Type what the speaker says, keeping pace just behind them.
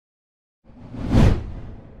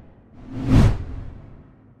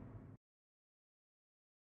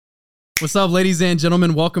What's up, ladies and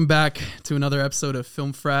gentlemen? Welcome back to another episode of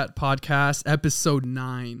Film Frat Podcast, episode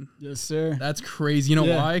 9. Yes, sir. That's crazy. You know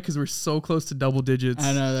why? Because we're so close to double digits.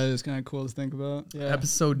 I know, that is kind of cool to think about. Yeah.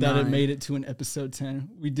 Episode 9. That it made it to an episode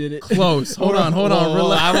 10. We did it. Close. Hold on.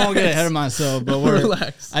 Relax. I won't get ahead of myself, but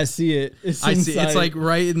relax. I see it. I see it. It's like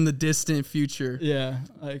right in the distant future. Yeah.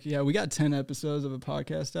 We got 10 episodes of a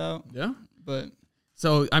podcast out. Yeah. But...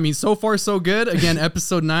 So, I mean, so far, so good. Again,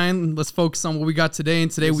 episode 9. Let's focus on what we got today. And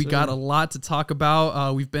today we got a lot to talk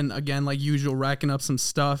about. We've been, again, like usual, racking up some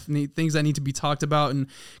stuff, things that need to be talked about, and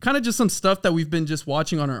kind of just some stuff that we've been just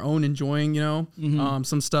watching on our own, enjoying, you know. Mm-hmm.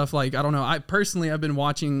 Some stuff like, I don't know. I've been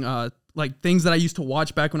watching like things that I used to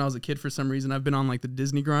watch back when I was a kid for some reason. I've been on like the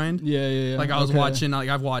Disney grind. Yeah. Like I was watching, like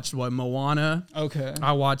I've watched Moana. Okay.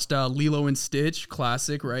 I watched Lilo and Stitch,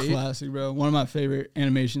 classic, right? Classic, bro. One of my favorite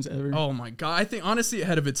animations ever. Oh my God. I think honestly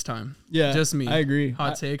ahead of its time. Yeah. Just me. I agree.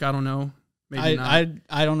 Hot take. I don't know. Maybe not.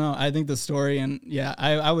 I don't know. I think the story and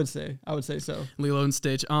I would say so. Lilo and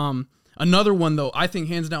Stitch. Another one though, I think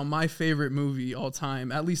hands down my favorite movie all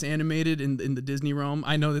time, at least animated in the Disney realm.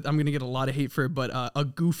 I know that I'm gonna get a lot of hate for it, but a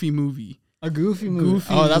Goofy movie. A Goofy movie.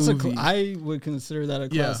 That's I would consider that a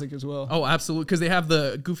classic as well. Oh, absolutely. Because they have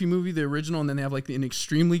the Goofy movie, the original, and then they have like an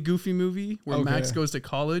extremely Goofy movie where Max goes to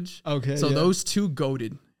college. Okay. So those two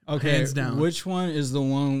goated. Okay. Hands down. Which one is the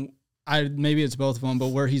one? Maybe it's both of them, but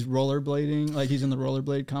where he's rollerblading, like he's in the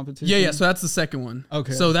rollerblade competition. Yeah. So that's the second one.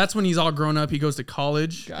 Okay. So that's when he's all grown up. He goes to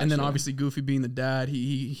college, and then obviously Goofy being the dad,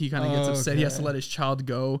 he kind of gets upset. He has to let his child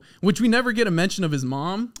go, which we never get a mention of his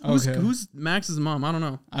mom. Who's Max's mom? I don't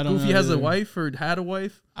know. Goofy has a wife or had a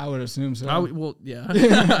wife. I would assume so.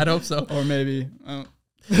 I'd hope so. Or maybe.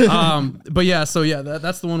 But yeah, so yeah,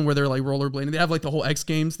 that's the one where they're like rollerblading. They have like the whole X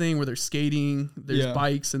Games thing where they're skating, there's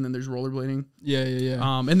bikes, and then there's rollerblading.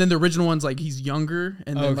 Yeah. And then the original one's like he's younger,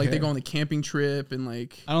 and then like they go on the camping trip, and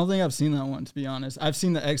like I don't think I've seen that one, to be honest. I've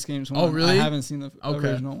seen the X Games one. Oh really? I haven't seen the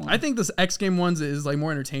original one. I think this X Game ones is like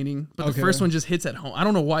more entertaining, but the first one just hits at home. I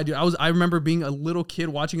don't know why, dude. I remember being a little kid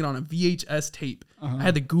watching it on a VHS tape. I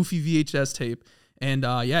had the Goofy VHS tape. And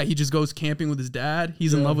he just goes camping with his dad.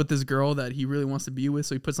 He's in love with this girl that he really wants to be with.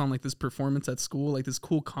 So he puts on like this performance at school, like this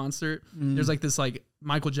cool concert. There's like this like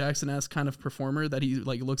Michael Jackson-esque kind of performer that he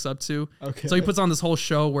like looks up to. Okay. So he puts on this whole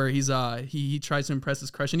show where he's he tries to impress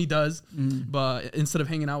his crush, and he does. But instead of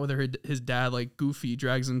hanging out with her, his dad, like Goofy,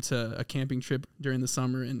 drags him to a camping trip during the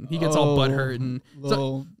summer, and he gets all butthurt and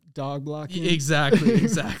dog blocking.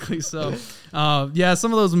 Exactly. So some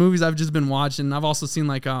of those movies I've just been watching. I've also seen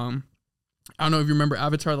like I don't know if you remember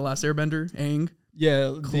Avatar: The Last Airbender, Aang.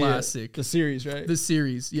 Yeah, classic. The series, right? The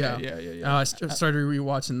series, yeah. I started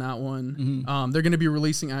rewatching that one. They're going to be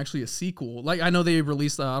releasing actually a sequel. Like I know they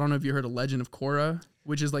released. I don't know if you heard of Legend of Korra,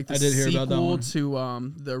 which is like the sequel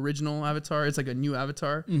to the original Avatar. It's like a new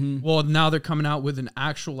Avatar. Well, now they're coming out with an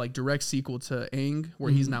actual like direct sequel to Aang,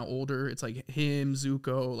 where he's now older. It's like him,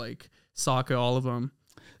 Zuko, like Sokka, all of them.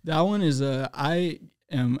 That one is I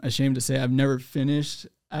am ashamed to say I've never finished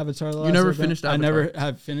Avatar. You never finished Avatar? I never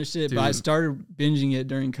have finished it, but I started binging it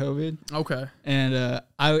during COVID. Okay. And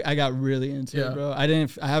I got really into it, bro. I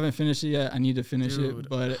haven't finished it yet. I need to finish it,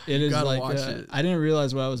 but it is like I didn't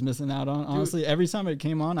realize what I was missing out on. Honestly, every time it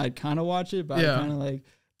came on, I'd kind of watch it, but I kind of like,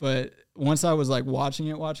 but once I was like watching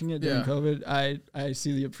it during COVID, I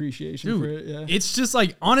see the appreciation for it. Yeah. It's just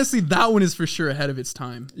like, honestly, that one is for sure ahead of its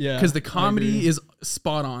time. Yeah. Because the comedy is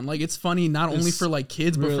spot on. Like it's funny, not only for like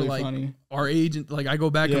kids, but for like our age. And like I go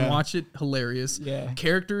back and watch it. Hilarious. Yeah.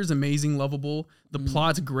 Characters, amazing, lovable. The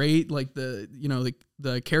plot's great. Like the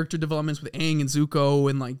character developments with Aang and Zuko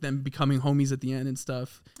and like them becoming homies at the end and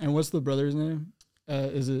stuff. And what's the brother's name?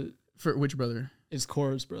 Is it for which brother? It's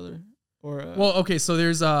Korra's brother. Or so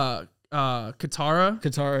there's Katara's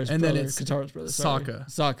and brother. then it's Katara's brother.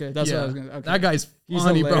 Sokka. That's what I was gonna. Okay. That guy's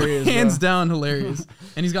funny, bro. Hands down, hilarious.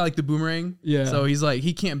 And he's got like the boomerang. Yeah. So he's like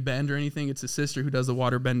he can't bend or anything. It's his sister who does the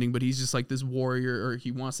water bending, but he's just like this warrior, or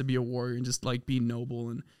he wants to be a warrior and just like be noble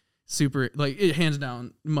and super. Like it hands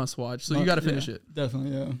down must watch. So you got to finish it.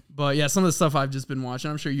 Definitely, yeah. But yeah, some of the stuff I've just been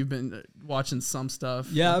watching. I'm sure you've been watching some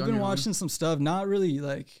stuff. Yeah, I've been watching some stuff. Not really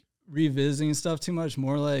like revisiting stuff too much,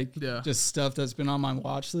 more like just stuff that's been on my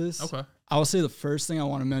watch list. Okay. I will say the first thing I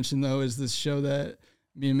want to mention though is this show that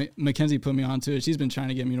me and Mackenzie put me onto it. She's been trying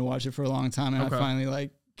to get me to watch it for a long time, and I finally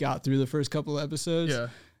like got through the first couple of episodes. Yeah.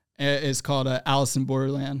 It's called Alice in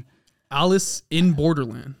Borderland. Alice in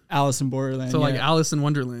Borderland. Alice in Borderland. So like Alice in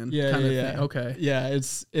Wonderland. Yeah, kind of thing. Okay. Yeah,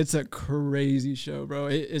 it's a crazy show, bro.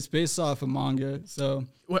 It's based off a manga. So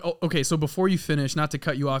okay, so before you finish, not to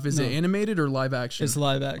cut you off, is it animated or live action? It's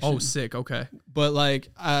live action. Oh, sick. Okay. But like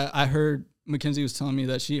I heard Mackenzie was telling me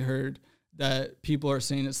that she heard that people are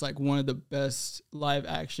saying it's like one of the best live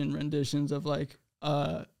action renditions of like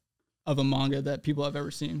of a manga that people have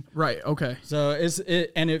ever seen. Right. Okay. So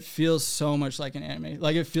it feels so much like an anime.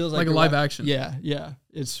 Like it feels like a live action. Yeah. Yeah.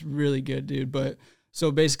 It's really good, dude. But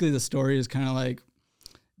so basically the story is kind of like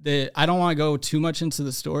I don't want to go too much into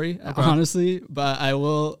the story, honestly, but I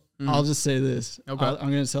will. I'll just say this. Okay.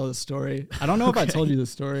 I'm going to tell the story. I don't know if I told you the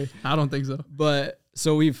story. I don't think so. But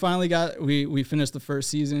so we finally we finished the first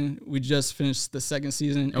season. We just finished the second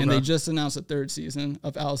season, and they just announced a third season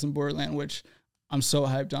of Alice in Borderland, which I'm so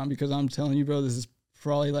hyped on because I'm telling you, bro, this is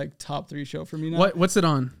probably like top 3 show for me now. What's it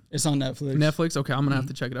on? It's on Netflix. Netflix? Okay, I'm going to have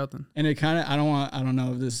to check it out then. And it kind of, I don't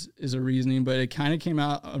know if this is a reasoning, but it kind of came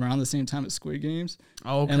out around the same time as Squid Games.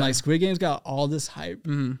 Oh, okay. And like Squid Games got all this hype.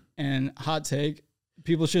 And hot take,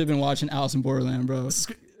 people should have been watching Alice in Borderland, bro.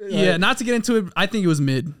 Yeah, not to get into it, I think it was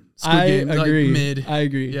mid. Squid Games, agree. Like mid. I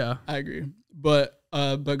agree. Yeah. I agree. But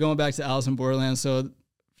going back to Alice in Borderland, so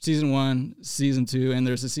season 1, season 2, and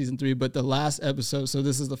there's a season 3, but the last episode, so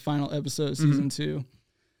this is the final episode of season 2.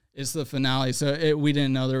 It's the finale. So we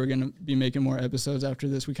didn't know they were going to be making more episodes after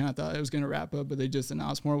this. We kind of thought it was going to wrap up, but they just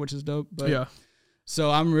announced more, which is dope. But yeah. So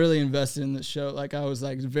I'm really invested in this show. Like I was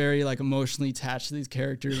like very like emotionally attached to these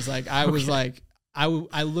characters. Like I was like, I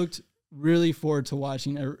looked really forward to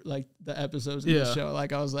watching like the episodes of the show.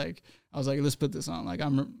 Like I was like, let's put this on. Like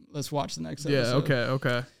let's watch the next episode. Yeah.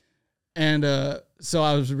 Okay. And so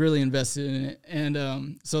I was really invested in it.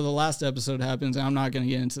 And so the last episode happens. And I'm not going to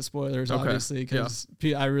get into spoilers, obviously, because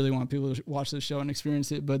I really want people to watch the show and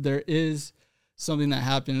experience it. But there is something that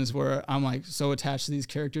happens where I'm like so attached to these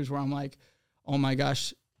characters where I'm like, oh my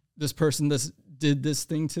gosh, this person did this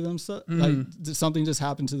thing to them. So, like something just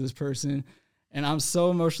happened to this person. And I'm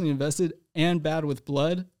so emotionally invested and bad with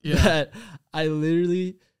blood that I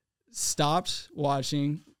literally stopped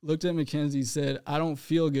watching, looked at Mackenzie, said, I don't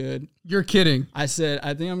feel good. You're kidding. I said,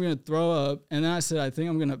 I think I'm going to throw up. And then I said, I think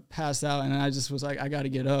I'm going to pass out. And I just was like, I got to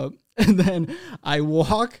get up. And then I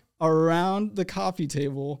walk around the coffee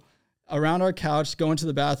table, around our couch, go into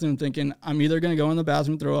the bathroom thinking, I'm either going to go in the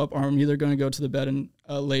bathroom, throw up, or I'm either going to go to the bed and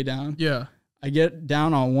lay down. Yeah. I get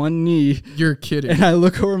down on one knee. You're kidding. And I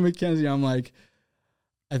look over at Mackenzie. I'm like,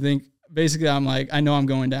 I'm like, I know I'm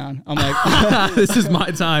going down. I'm like, this is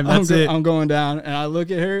my time. That's it. I'm going down. And I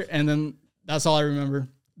look at her, and then that's all I remember.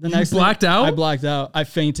 The next blacked out? I blacked out. I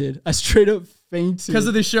fainted. I straight up fainted. Because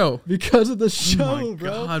of the show? Because of the show, oh my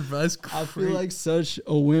bro. God, bro. That's crazy. I feel like such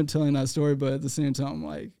a wimp telling that story, but at the same time, I'm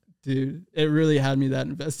like, dude, it really had me that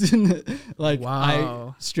invested in it. Like,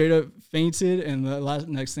 wow. I straight up fainted, and the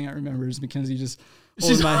next thing I remember is Mackenzie just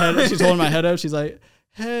holding my head. She's holding my head up. She's like,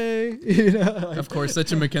 hey. You know, like, of course,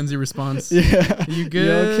 such a Mackenzie response. Yeah. You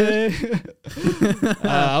good? You okay?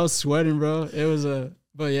 I was sweating, bro. It was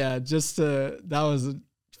but yeah, just that was a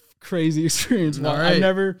crazy experience. Right. I've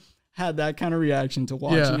never had that kind of reaction to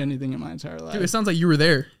watching anything in my entire life. Dude, it sounds like you were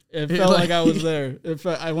there. It felt like I was there.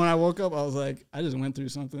 When I woke up, I was like, I just went through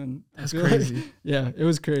something. That's crazy. Like, yeah, it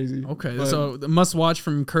was crazy. Okay, so the must watch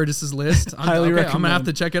from Curtis's list. Highly recommend. I'm gonna have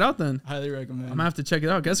to check it out then. Highly recommend. I'm gonna have to check it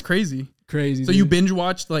out. That's crazy. Crazy. So dude. You binge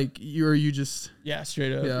watched like you just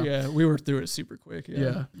straight up. Yeah, we were through it super quick.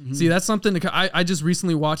 Yeah. Mm-hmm. See, that's something I just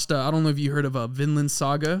recently watched. I don't know if you heard of Vinland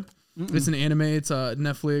Saga. Mm-mm. It's an anime. It's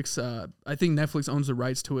Netflix. I think Netflix owns the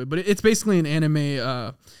rights to it, but it's basically an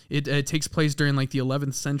anime. It takes place during like the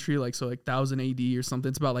 11th century, like 1000 AD or something.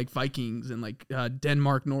 It's about like Vikings and like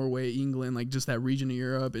Denmark, Norway, England, like just that region of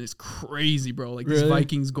Europe, and it's crazy, bro. Like these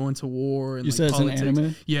Vikings going to war and you like said politics. It's an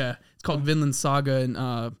anime? Yeah, it's called Vinland Saga,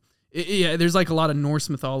 and there's like a lot of Norse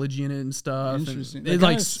mythology in it and stuff. Interesting. It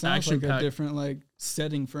like sounds like a different like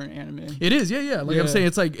setting for an anime. It is, yeah. Like I'm saying,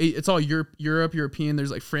 it's like it's all European.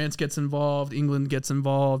 There's like France gets involved, England gets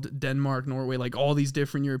involved, Denmark, Norway, like all these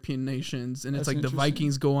different European nations, and it's like the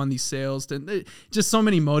Vikings go on these sails. Just so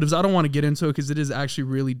many motives. I don't want to get into it because it is actually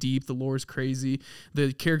really deep. The lore is crazy.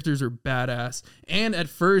 The characters are badass. And at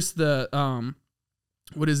first, the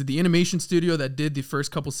animation studio that did the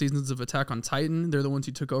first couple seasons of Attack on Titan, they're the ones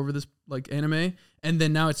who took over this like anime, and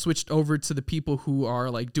then now it's switched over to the people who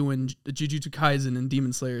are like doing Jujutsu Kaisen and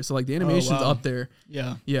Demon Slayer. So like the animation's up there.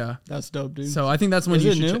 Yeah, that's dope, dude. So I think that's when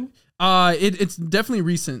you should new? It's definitely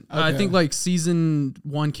recent. Okay. I think like season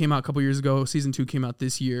 1 came out a couple years ago. Season 2 came out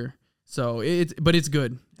this year. So but it's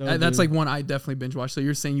good. That's like one I definitely binge watched. So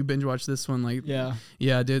you're saying you binge watched this one, like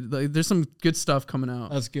yeah, dude. Like, there's some good stuff coming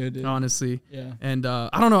out. That's good, dude. Honestly, yeah. And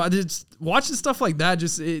I don't know. I just watching stuff like that.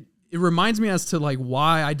 Just it reminds me as to like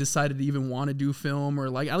why I decided to even want to do film or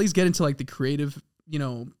like at least get into like the creative,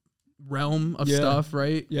 realm of stuff,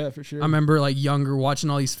 right? Yeah, for sure. I remember like younger watching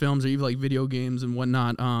all these films or even like video games and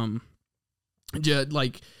whatnot. Yeah,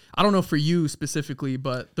 like I don't know for you specifically,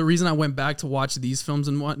 but the reason I went back to watch these films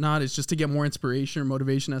and whatnot is just to get more inspiration or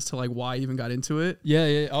motivation as to like why I even got into it.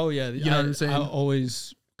 Yeah. Oh yeah. You know what I'm saying? I'm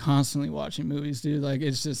always constantly watching movies, dude. Like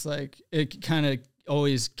it's just like, it kind of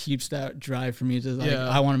always keeps that drive for me to like,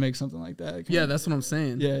 I want to make something like that. Yeah. That's what I'm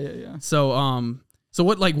saying. Yeah. So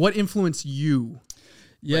what influenced you?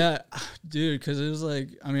 Yeah, dude, because it was like,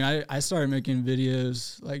 I mean, I started making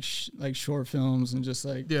videos, like short films and just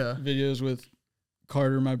like videos with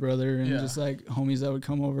Carter, my brother, and just like homies that would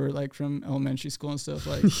come over like from elementary school and stuff.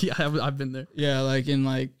 Like, yeah, I've been there. Yeah, like in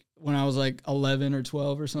like when I was like 11 or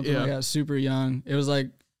 12 or something like that, super young. It was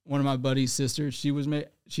like one of my buddy's sisters. She was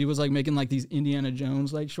like making like these Indiana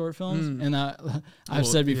Jones like short films, and I've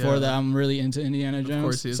said before that I'm really into Indiana Jones. Of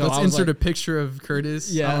course, he is. So let's insert a picture of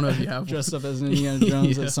Curtis. Yeah, I don't know if you have dressed up as an Indiana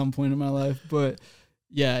Jones at some point in my life, but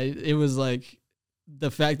yeah, it was like the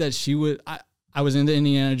fact that I was into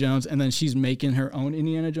Indiana Jones, and then she's making her own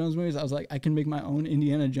Indiana Jones movies. I was like, I can make my own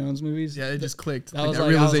Indiana Jones movies. Yeah, it just clicked. That was like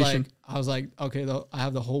realization. I was like, okay, I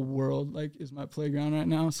have the whole world like is my playground right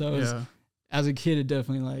now. So as a kid, it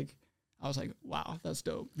definitely like. I was like, wow, that's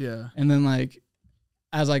dope. Yeah. And then like,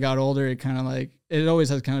 as I got older, it kind of like, it always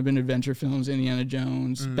has kind of been adventure films, Indiana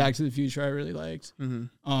Jones, Back to the Future I really liked.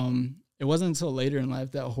 It wasn't until later in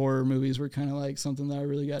life that horror movies were kind of like something that I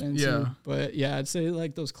really got into. Yeah. But yeah, I'd say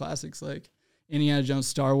like those classics like Indiana Jones,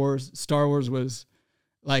 Star Wars. Star Wars was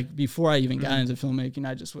like, before I even got into filmmaking,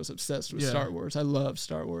 I just was obsessed with Star Wars. I love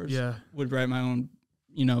Star Wars. Yeah. Would write my own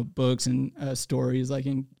books and stories like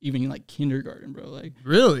even like kindergarten, bro. Like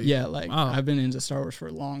really? Yeah, like I've been into Star Wars for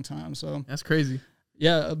a long time. So that's crazy.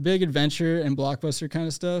 Yeah, a big adventure and blockbuster kind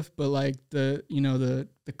of stuff, but like the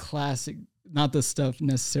classic, not the stuff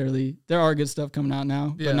necessarily. There are good stuff coming out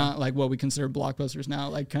now, but not like what we consider blockbusters now,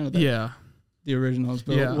 like kind of the originals.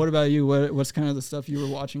 But what about you? What's kind of the stuff you were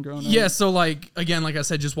watching growing up? Yeah, so like again, like I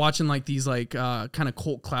said, just watching like these like kind of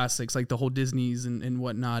cult classics, like the whole Disney's and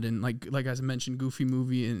whatnot, and like I mentioned, Goofy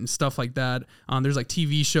movie and stuff like that. There's like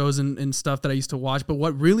TV shows and stuff that I used to watch. But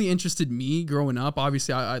what really interested me growing up,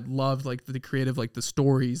 obviously, I loved like the creative, like the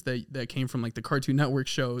stories that came from like the Cartoon Network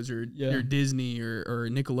shows or Disney or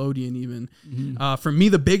Nickelodeon even. For me,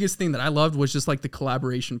 the biggest thing that I loved was just like the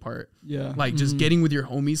collaboration part. Yeah, like just getting with your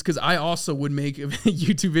homies, because I also would make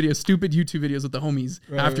YouTube videos, stupid YouTube videos with the homies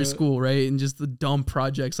after school, right? And just the dumb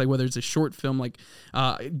projects, like whether it's a short film, like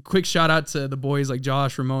quick shout out to the boys like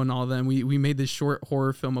Josh, Ramon, and all of them. We made this short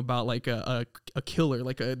horror film about like a killer,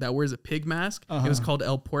 like that wears a pig mask. It was called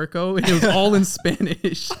El Puerco, and it was all in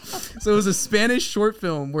Spanish. So it was a Spanish short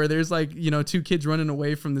film where there's like, two kids running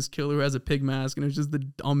away from this killer who has a pig mask, and it was just the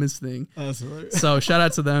dumbest thing. That's right. So shout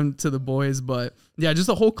out to them, to the boys. But yeah, just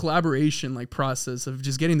the whole collaboration like process of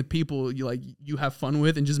just getting the people you have fun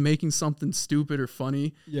with and just making something stupid or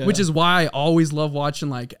funny, which is why I always love watching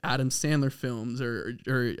like Adam Sandler films or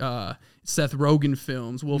Seth Rogen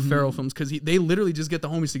films, Will Ferrell films, because they literally just get the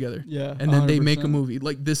homies together, and then 100%. They make a movie.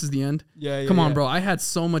 Like, this is the end. Come on, bro. I had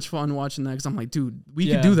so much fun watching that because I'm like, dude, we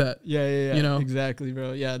could do that. Yeah. Exactly,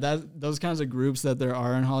 bro. Yeah, those kinds of groups that there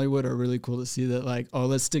are in Hollywood are really cool to see. That like, oh,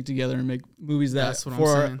 let's stick together and make movies that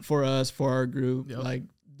for us, for our group, like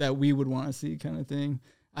that we would want to see, kind of thing.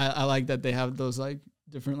 I like that they have those like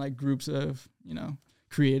different like groups of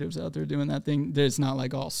creatives out there doing that thing. There's not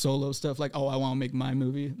like all solo stuff like, oh, I want to make my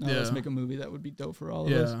movie. No, let's make a movie that would be dope for all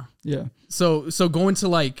of us. Yeah. So going to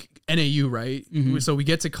like NAU, right? So we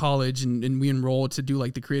get to college and we enroll to do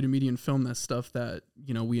like the creative media and film, that stuff that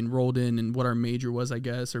we enrolled in and what our major was, I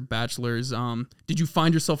guess, or bachelor's. Did you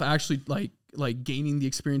find yourself actually like gaining the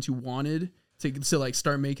experience you wanted to like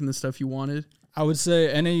start making the stuff you wanted? I would say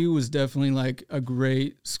NAU was definitely like a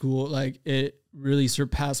great school. Like, it really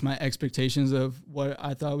surpassed my expectations of what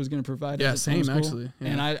I thought it was going to provide. Yeah, same actually. Yeah.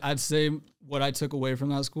 And I'd say what I took away from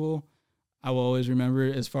that school, I will always remember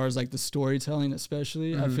as far as like the storytelling,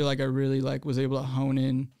 especially. I feel like I really like was able to hone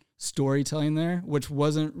in storytelling there, which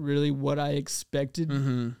wasn't really what I expected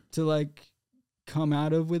to like come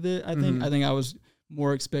out of with it. I think I was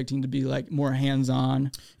more expecting to be like more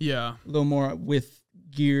hands-on. Yeah. A little more with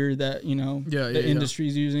gear that the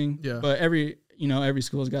industry's using. But every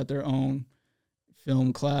school's got their own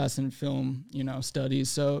film class and film studies,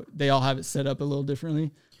 so they all have it set up a little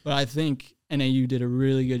differently. But I think NAU did a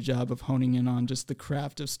really good job of honing in on just the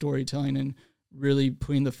craft of storytelling and really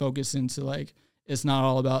putting the focus into like, it's not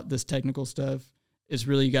all about this technical stuff. It's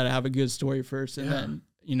really, you got to have a good story first, and then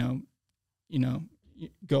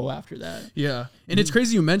go after that. Yeah. And it's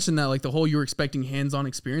crazy you mentioned that, like the whole you were expecting hands-on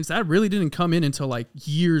experience. That really didn't come in until like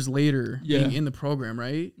years later being in the program,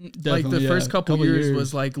 right? Definitely, like the first couple years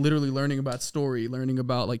was like literally learning about story, learning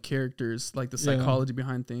about like characters, like the psychology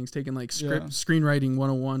behind things, taking like screenwriting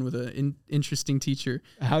 101 with an interesting teacher.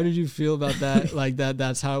 How did you feel about that? Like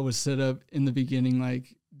that's how it was set up in the beginning.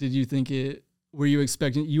 Like, did you think were you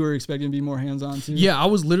expecting to be more hands-on too? Yeah, I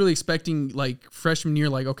was literally expecting like freshman year,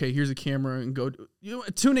 like, okay, here's a camera and go,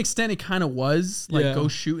 to an extent it kind of was like go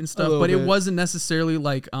shoot and stuff, but it wasn't necessarily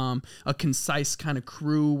like a concise kind of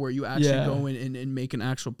crew where you actually go in and make an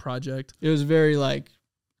actual project. It was very like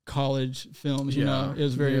college films, you know, it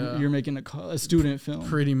was very, you're making a student film.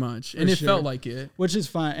 Pretty much. And it felt like it. Which is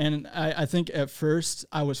fine. And I think at first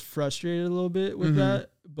I was frustrated a little bit with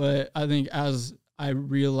that, but I think as I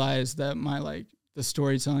realized that the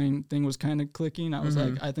storytelling thing was kind of clicking. I was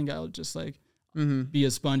like, I think I'll just like be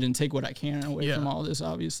a sponge and take what I can away from all this,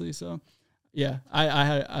 obviously. So yeah,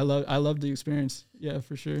 I loved the experience. Yeah,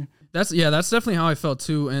 for sure. That's definitely how I felt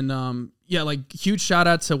too. And like huge shout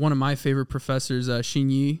out to one of my favorite professors,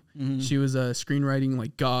 Xin Yi. She was a screenwriting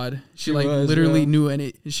like god. She like literally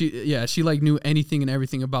knew she like knew anything and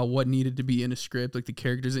everything about what needed to be in a script, like the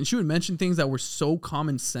characters. And she would mention things that were so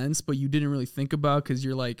common sense, but you didn't really think about because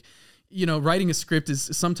you're like, writing a script is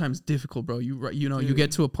sometimes difficult, bro. You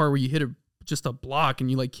get to a part where you hit just a block and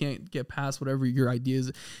you like can't get past whatever your idea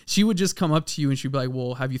is. She would just come up to you and she'd be like,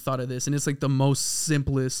 well, have you thought of this? And it's like the most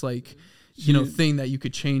simplest like thing that you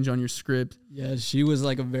could change on your script. Yeah, she was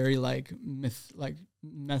like a very like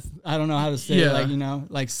I don't know how to say it, like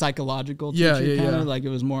like psychological teacher kind of like it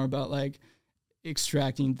was more about like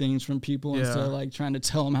extracting things from people instead of like trying to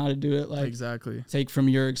tell them how to do it. Like exactly take from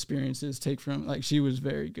your experiences, take from like she was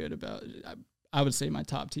very good about it. I would say my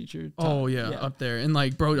top teacher. Up there. And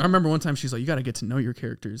like, bro, I remember one time she's like, you got to get to know your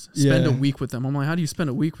characters. Spend a week with them. I'm like, how do you spend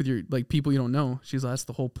a week with your like people you don't know? She's like, that's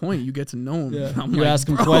the whole point. You get to know them. Yeah. I'm you like, ask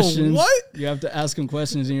them questions. What? You have to ask them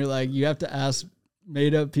questions and you're like, you have to ask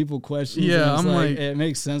made up people questions. Yeah, I'm like, it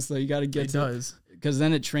makes sense though. You got to get to does. Because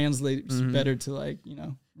then it translates better to like,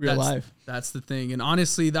 real life. That's the thing. And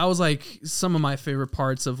honestly, that was like some of my favorite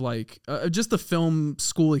parts of like just the film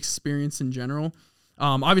school experience in general.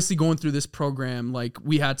 Obviously going through this program, like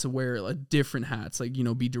we had to wear different hats, like,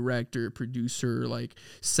 be director, producer, like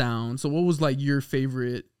sound. So what was like your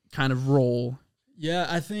favorite kind of role? Yeah,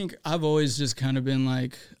 I think I've always just kind of been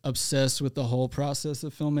like obsessed with the whole process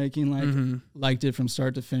of filmmaking, like liked it from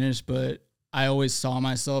start to finish, but I always saw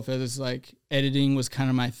myself as like editing was kind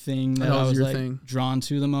of my thing that I was like drawn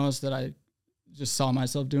to the most, that I just saw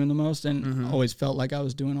myself doing the most and always felt like I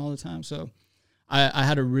was doing all the time. So I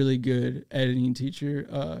had a really good editing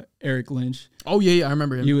teacher, Eric Lynch. Oh yeah, I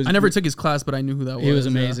remember him. I never took his class, but I knew who that was. He was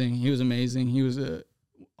amazing. Yeah. He was amazing. He was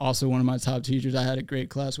also one of my top teachers. I had a great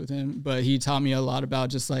class with him, but he taught me a lot about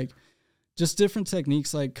just different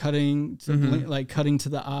techniques, like cutting to cutting to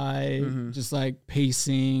the eye, just like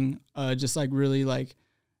pacing, just like really like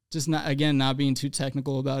just not being too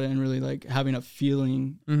technical about it and really like having a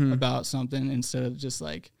feeling about something instead of just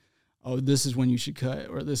like, oh, this is when you should cut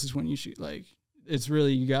or this is when you should like. It's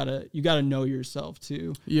really you gotta know yourself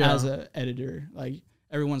too as an editor. Like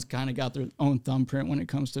everyone's kind of got their own thumbprint when it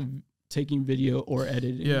comes to taking video or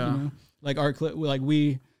editing. Yeah, like our clip, like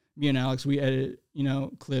me and Alex, we edit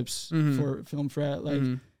clips for Film Frat, like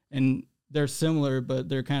and they're similar, but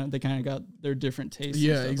they kind of got their different tastes.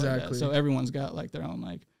 Yeah, exactly. Like so everyone's got like their own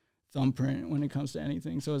like thumbprint when it comes to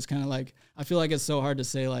anything. So it's kind of like I feel like it's so hard to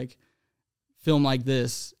say like. Film like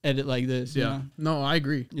this, edit like this. Yeah. No, I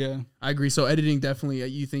agree. Yeah. I agree. So editing definitely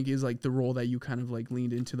you think is like the role that you kind of like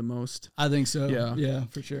leaned into the most. I think so. Yeah. Yeah,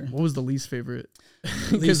 for sure. What was the least favorite?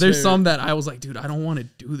 Because there's some that I was like, dude, I don't want to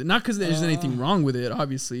do that. Not because there's anything wrong with it,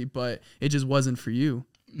 obviously, but it just wasn't for you.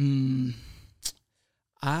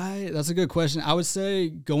 That's a good question. I would say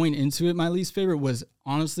going into it, my least favorite was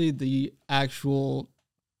honestly the actual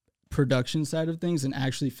production side of things and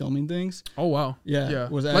actually filming things. Oh, wow. Yeah.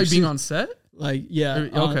 Was like being on set? Like, yeah.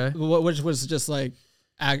 Okay. Which was just like,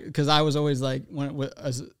 because I was always like,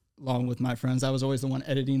 along with my friends, I was always the one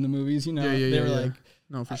editing the movies, Yeah, they were like,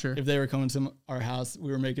 no, for sure. If they were coming to our house,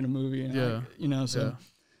 we were making a movie, and so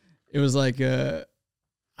it was like,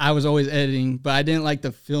 I was always editing, but I didn't like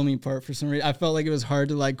the filming part for some reason. I felt like it was hard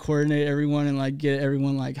to like coordinate everyone and like get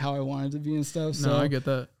everyone like how I wanted to be and stuff. So no, I get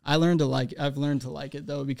that. I've learned to like it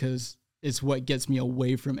though, because it's what gets me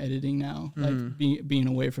away from editing now, like being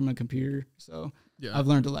away from a computer. So I've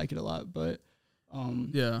learned to like it a lot. But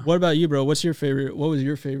what about you, bro? What was your favorite?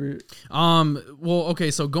 Well,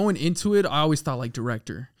 okay, so going into it, I always thought like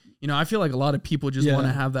director. You know, I feel like a lot of people just want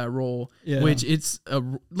to have that role, which it's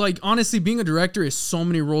like, honestly, being a director is so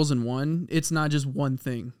many roles in one. It's not just one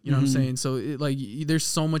thing. You know what I'm saying? So like, there's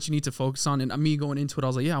so much you need to focus on. And me going into it, I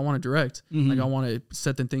was like, yeah, I want to direct. Like, I want to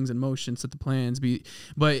set the things in motion, set the plans.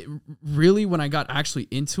 But really, when I got actually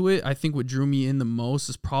into it, I think what drew me in the most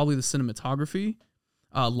is probably the cinematography.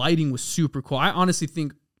 Lighting was super cool. I honestly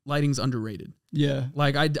think lighting's underrated. Yeah.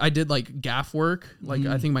 Like I did like gaff work, like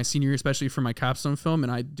I think my senior year, especially for my capstone film.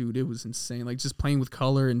 And dude, it was insane. Like just playing with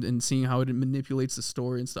color and seeing how it manipulates the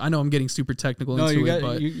story and stuff. I know I'm getting super technical into it,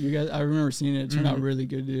 but you guys, I remember seeing it. It turned out really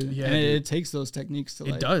good, dude. Yeah. And it takes those techniques to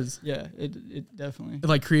like. It does. Yeah. It definitely.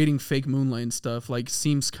 Like creating fake moonlight and stuff like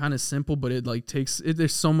seems kind of simple, but it like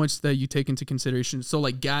there's so much that you take into consideration. So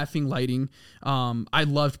like gaffing, lighting, I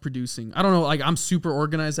loved producing. I don't know, like I'm super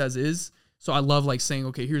organized as is. So I love like saying,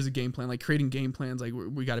 okay, here's a game plan, like creating game plans. Like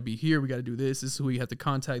we got to be here. We got to do this. This is who we have to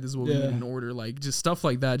contact. This is what we need in order. Like just stuff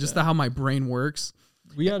like that. Just how my brain works.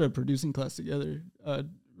 We had a producing class together,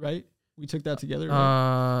 right? We took that together.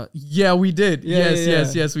 Right? Yeah, we did.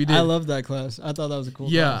 Yes, we did. I love that class. I thought that was a cool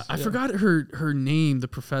class. I forgot her name, the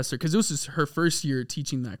professor, because this was her first year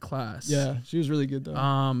teaching that class. Yeah, she was really good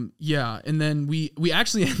though. Yeah, and then we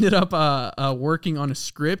actually ended up working on a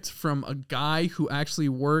script from a guy who actually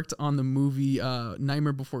worked on the movie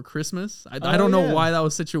Nightmare Before Christmas. I don't know why that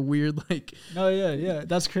was such a weird like. Oh yeah,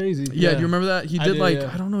 that's crazy. Yeah, do you remember that? He did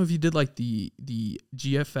I don't know if he did like the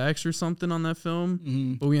GFX or something on that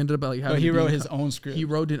film, but we ended up like. But he wrote his own script. He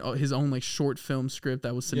wrote his own like short film script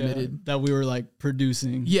that was submitted. That we were like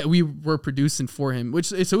producing. Yeah, we were producing for him,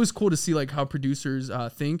 which it's always cool to see like how producers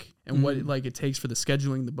think and what like it takes for the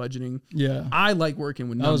scheduling, the budgeting. Yeah, I like working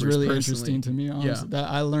with numbers. That was really personally. Interesting to me. Honestly. Yeah,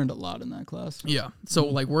 I learned a lot in that class. Yeah, so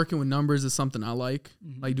like working with numbers is something I like.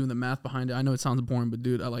 Like doing the math behind it. I know it sounds boring, but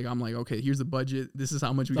dude, I'm like, okay, here's the budget. This is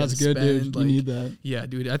how much we got to spend. That's good, dude. Like, you need that. Yeah,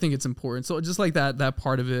 dude, I think it's important. So just like that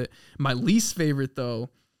part of it. My least favorite though,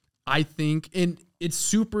 I think, and it's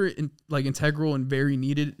super integral and very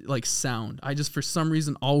needed, like sound. I just for some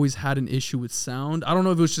reason always had an issue with sound. I don't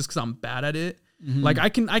know if it was just because I'm bad at it. Like I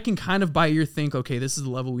can kind of by ear think, okay, this is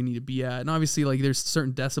the level we need to be at. And obviously like there's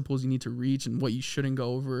certain decibels you need to reach and what you shouldn't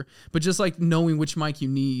go over. But just like knowing which mic you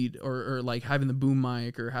need or like having the boom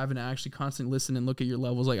mic or having to actually constantly listen and look at your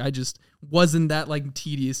levels. Like I just wasn't that like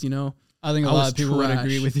tedious, you know? I think a lot of people would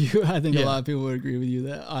agree with you. I think a lot of people would agree with you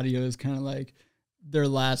that audio is kind of like their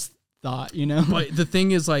last thought, you know? But the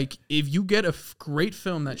thing is, like, if you get a great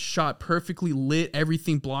film that's shot perfectly lit,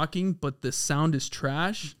 everything blocking, but the sound is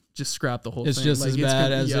trash, just scrap the whole thing. It's just as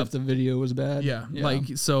bad as if the video was bad. Yeah,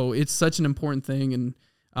 like, so it's such an important thing, and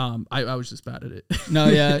I was just bad at it. No,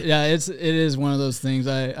 yeah, it is one of those things.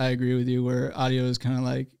 I agree with you where audio is kind of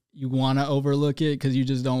like you want to overlook it because you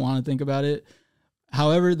just don't want to think about it.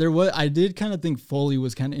 However, I did kind of think Foley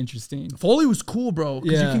was kind of interesting. Foley was cool, bro,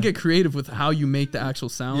 because you can get creative with how you make the actual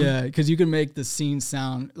sound. Yeah, because you can make the scene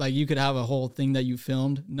sound, like you could have a whole thing that you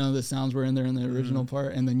filmed, none of the sounds were in there in the original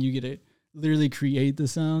part, and then you get to literally create the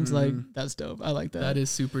sounds. Like, that's dope. I like that. That is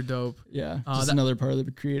super dope. Yeah, just another part of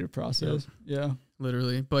the creative process. Yeah.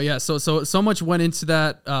 Literally. But yeah, so much went into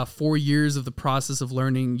that 4 years of the process of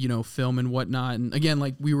learning, you know, film and whatnot. And again,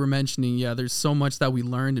 like we were mentioning, there's so much that we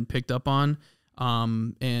learned and picked up on.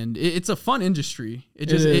 And it's a fun industry.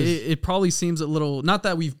 It probably seems a little, not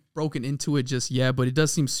that we've broken into it just yet, but it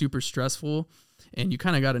does seem super stressful. And you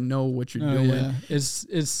kind of got to know what you're doing. Yeah.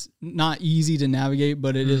 It's not easy to navigate,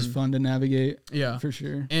 but it is fun to navigate. Yeah, for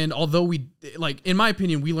sure. And although we, like, in my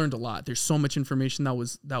opinion, we learned a lot. There's so much information that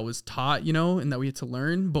was taught, you know, and that we had to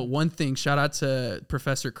learn. But one thing, shout out to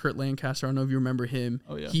Professor Kurt Lancaster. I don't know if you remember him.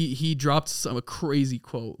 Oh yeah. He dropped a crazy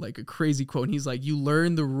quote, and he's like, "You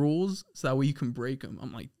learn the rules so that way you can break them."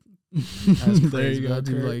 I'm like, that's crazy. There you go,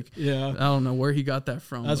 dude. Like, I don't know where he got that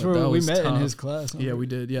from. That's where we met in his class. Yeah, we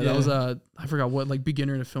did. Yeah, that was I forgot what, like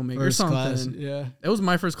beginner to filmmaker first or something. Class, yeah, it was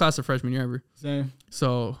my first class of freshman year ever. Same.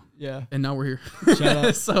 So yeah, and now we're here. Shout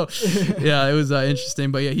out. So yeah, it was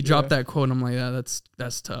interesting. But yeah, he dropped that quote, and I'm like,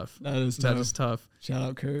 that's tough. That is tough. Shout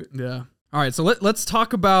out, Kurt. Yeah. All right, so let's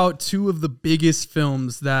talk about two of the biggest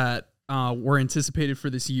films that were anticipated for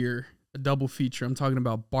this year, a double feature. I'm talking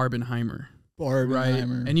about Barbenheimer. Right,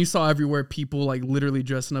 and you saw everywhere people like literally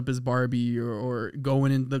dressing up as Barbie or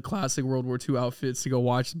going in the classic World War II outfits to go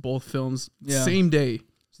watch both films same day.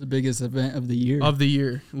 It's the biggest event of the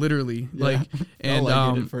year. Literally. Yeah. Like, and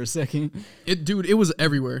it for a second, it was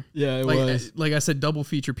everywhere. Yeah, it was. Like I said, double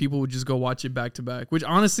feature. People would just go watch it back to back, which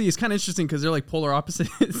honestly is kind of interesting because they're like polar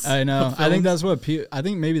opposites. I know. I think that's what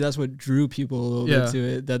maybe that's what drew people a little bit to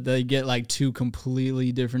it. That they get like two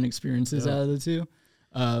completely different experiences out of the two.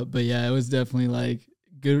 But yeah, it was definitely like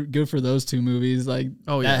good for those two movies. Like,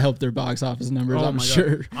 that helped their box office numbers. I'm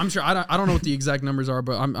sure. I'm sure. I don't know what the exact numbers are,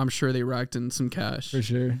 but I'm sure they racked in some cash for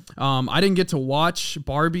sure. I didn't get to watch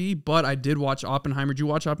Barbie, but I did watch Oppenheimer. Did you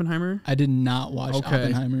watch Oppenheimer? I did not watch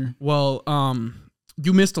Oppenheimer. Well,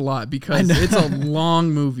 you missed a lot because it's a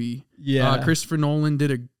long movie. Yeah. Christopher Nolan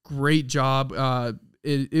did a great job.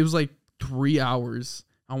 It was like 3 hours.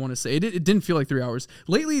 I want to say it didn't feel like 3 hours.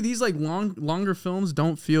 Lately, these like longer films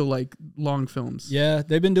don't feel like long films. Yeah,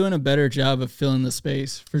 they've been doing a better job of filling the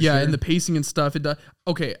space. For sure. And the pacing and stuff.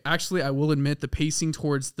 Okay, actually, I will admit the pacing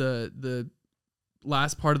towards the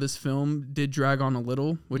last part of this film did drag on a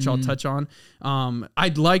little, which I'll touch on.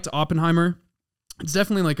 I liked Oppenheimer. It's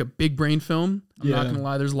definitely like a big brain film. I'm not going to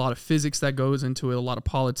lie. There's a lot of physics that goes into it, a lot of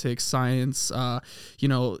politics, science,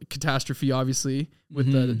 catastrophe, obviously,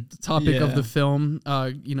 with the topic of the film.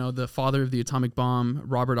 The father of the atomic bomb,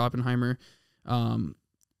 Robert Oppenheimer.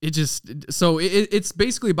 It's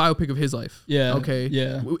basically a biopic of his life. Yeah. Okay.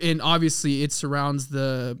 Yeah. And obviously it surrounds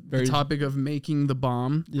the topic of making the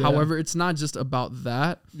bomb. Yeah. However, it's not just about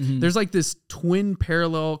that. There's like this twin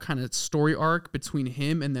parallel kind of story arc between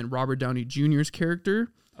him and then Robert Downey Jr.'s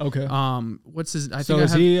character. Okay. What's his?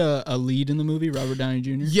 Is he a lead in the movie, Robert Downey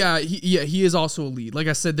Jr.? Yeah. He is also a lead. Like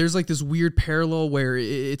I said, there's like this weird parallel where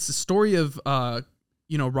it's a story of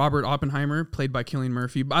Robert Oppenheimer, played by Cillian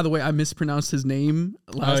Murphy. By the way, I mispronounced his name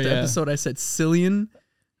last episode. I said Cillian.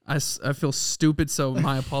 I feel stupid, so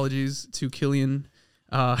my apologies to Cillian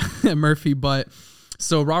Murphy. But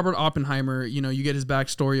so Robert Oppenheimer, you get his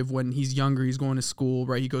backstory of when he's younger, he's going to school,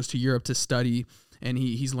 right? He goes to Europe to study, and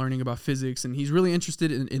he's learning about physics, and he's really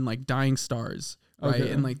interested in like dying stars, right?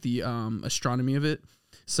 And like the astronomy of it.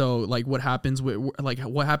 So like what happens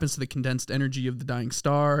to the condensed energy of the dying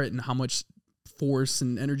star, and how much force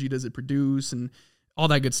and energy does it produce, and all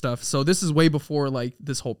that good stuff. So this is way before like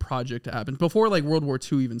this whole project happened, before like World War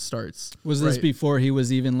II even starts. Was this before he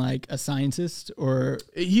was even like a scientist, or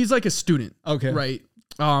he's like a student? Okay. Right.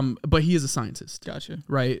 But he is a scientist. Gotcha.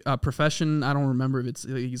 Right. Profession. I don't remember if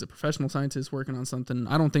he's a professional scientist working on something.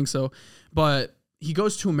 I don't think so. But he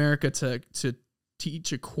goes to America to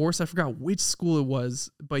teach a course. I forgot which school it was,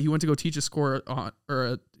 but he went to go teach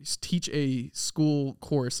teach a school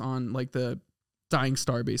course on like the dying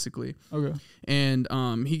star, basically. Okay. And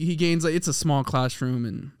he gains, like, it's a small classroom,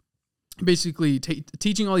 and basically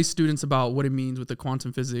teaching all these students about what it means with the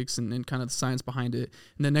quantum physics and kind of the science behind it.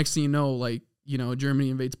 And then next thing you know, Germany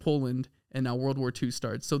invades Poland, and now World War II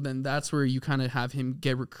starts. So then that's where you kind of have him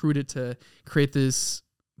get recruited to create this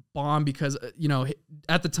bomb, because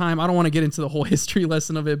at the time, I don't want to get into the whole history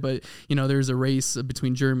lesson of it, but there's a race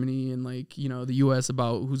between Germany and the US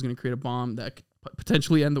about who's going to create a bomb that could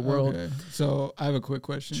potentially end the world. Okay. So I have a quick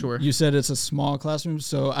question. Sure. You said it's a small classroom,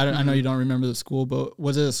 so I know you don't remember the school, but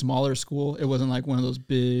was it a smaller school? It wasn't like one of those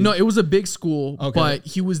big... No, it was a big school, but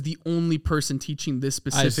he was the only person teaching this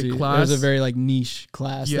specific class. It was a very niche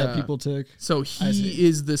class that people took. So he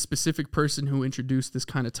is the specific person who introduced this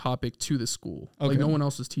kind of topic to the school. Okay. No one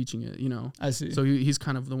else was teaching it, I see. So he's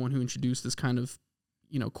kind of the one who introduced this kind of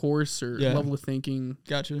course or level of thinking.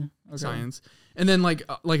 Gotcha. Okay. Science. And then like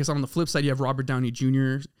I said, on the flip side, you have Robert Downey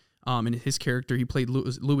Jr. And his character, he played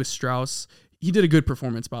Louis Strauss. He did a good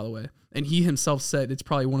performance, by the way. And he himself said it's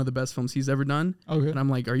probably one of the best films he's ever done. Okay. And I'm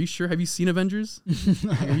like, are you sure? Have you seen Avengers?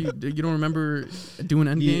 you don't remember doing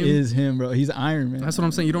Endgame? He is him, bro. He's Iron Man. That's what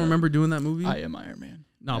I'm saying. You don't remember doing that movie? I am Iron Man.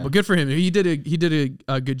 No, but good for him. He did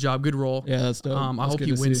a good job, good role. Yeah, that's dope. I hope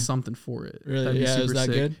he wins something for it. Really? Is that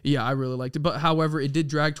good? Yeah, I really liked it. But however, it did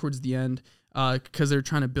drag towards the end because they're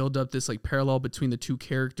trying to build up this parallel between the two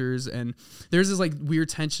characters, and there's this weird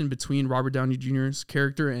tension between Robert Downey Jr.'s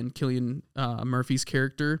character and Cillian Murphy's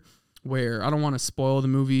character, where I don't want to spoil the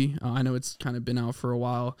movie. I know it's kind of been out for a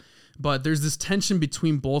while. But there's this tension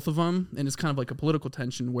between both of them, and it's kind of like a political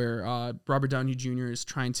tension where Robert Downey Jr. is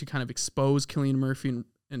trying to kind of expose Cillian Murphy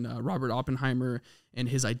and Robert Oppenheimer and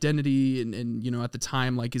his identity, and at the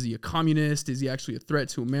time, is he a communist? Is he actually a threat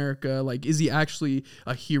to America? Is he actually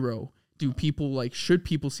a hero? Do people should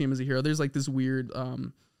people see him as a hero? There's this weird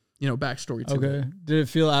backstory to it. Okay. Did it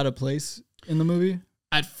feel out of place in the movie?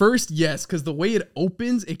 At first, yes, because the way it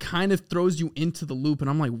opens, it kind of throws you into the loop, and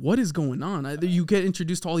I'm like, what is going on? You get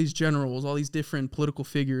introduced to all these generals, all these different political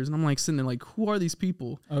figures, and I'm sitting there who are these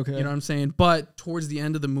people? Okay. You know what I'm saying? But towards the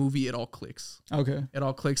end of the movie, it all clicks. Okay. It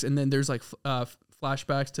all clicks, and then there's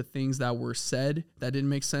flashbacks to things that were said that didn't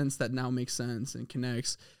make sense that now make sense and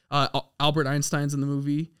connects. Albert Einstein's in the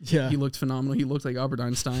movie. Yeah, he looked phenomenal. He looked like Albert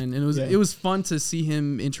Einstein, and it was fun to see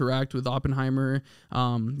him interact with Oppenheimer.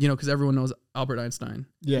 Because everyone knows Albert Einstein,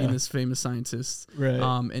 being this famous scientist, right?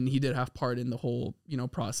 And he did have part in the whole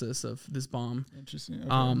process of this bomb.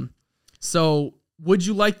 Interesting. Okay. So would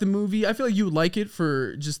you like the movie? I feel like you would like it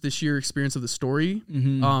for just the sheer experience of the story.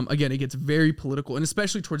 Mm-hmm. Again, it gets very political, and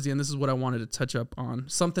especially towards the end. This is what I wanted to touch up on.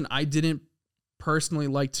 Something I didn't personally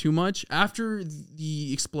like too much. After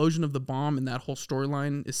the explosion of the bomb and that whole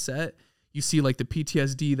storyline is set, you see like the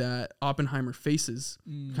PTSD that Oppenheimer faces,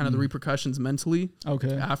 kind of the repercussions mentally.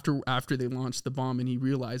 Okay. After they launched the bomb, and he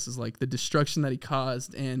realizes like the destruction that he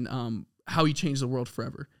caused and how he changed the world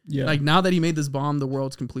forever. Yeah. Like now that he made this bomb, the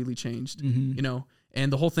world's completely changed. Mm-hmm.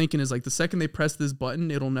 And the whole thinking is like the second they press this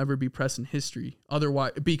button, it'll never be pressed in history.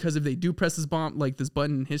 Otherwise, because if they do press this bomb, like this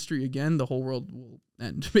button in history again, the whole world will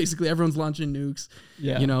end. Basically, everyone's launching nukes.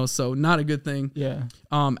 Yeah. So not a good thing. Yeah.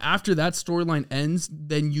 After that storyline ends,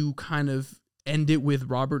 then you kind of end it with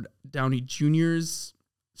Robert Downey Jr.'s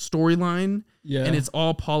storyline. Yeah. And it's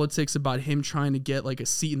all politics about him trying to get like a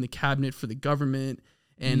seat in the cabinet for the government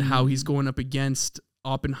and how he's going up against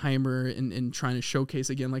Oppenheimer and trying to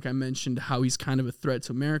showcase again, like I mentioned, how he's kind of a threat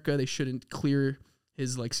to America. They shouldn't clear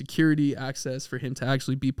his like security access for him to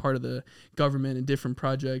actually be part of the government in different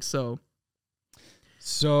projects. So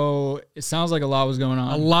it sounds like a lot was going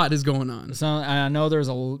on. A lot is going on. I know there's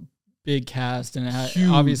a big cast, and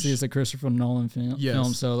obviously it's a Christopher Nolan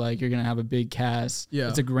film, so like you're gonna have a big cast. Yeah,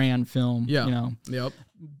 it's a grand film. Yeah, Yep.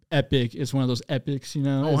 Epic. It's one of those epics.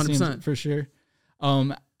 100% for sure.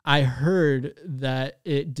 I heard that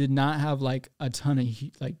it did not have like a ton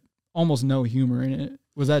of almost no humor in it.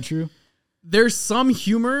 Was that true? There's some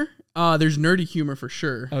humor. There's nerdy humor for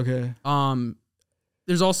sure. Okay.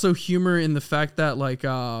 There's also humor in the fact that like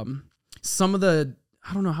some of the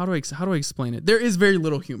I don't know how do I explain it. There is very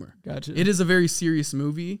little humor. Gotcha. It is a very serious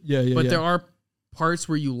movie. But there are parts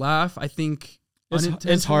where you laugh. I think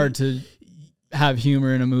it's hard to have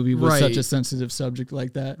humor in a movie with such a sensitive subject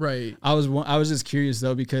like that. Right. I was just curious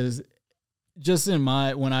though, because just when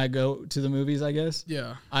I go to the movies, I guess.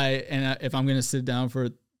 Yeah. If I'm gonna sit down for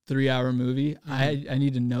a 3-hour movie, I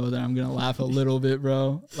need to know that I'm gonna laugh a little bit,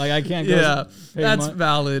 bro. Like I can't go. Yeah, that's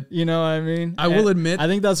valid. You know what I mean? I will admit. I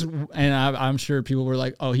think I'm sure people were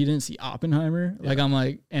like, oh, he didn't see Oppenheimer. Yeah. Like I'm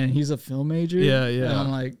like, and he's a film major. Yeah, yeah. And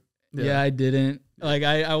I'm like, yeah, I didn't. Like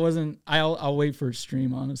I wasn't. I'll wait for a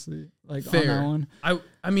stream, honestly. Like fair. On that one.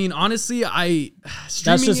 I mean, honestly, that's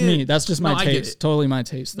just me. That's just my taste. Totally my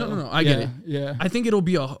taste. Though. No. I get it. Yeah. I think it'll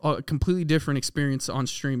be a completely different experience on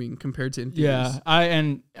streaming compared to in theaters. Yeah.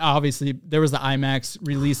 And obviously there was the IMAX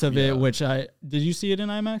release of it, which did you see it in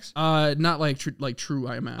IMAX? Not like true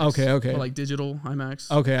IMAX. Okay. But like digital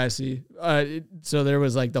IMAX. Okay, I see. So there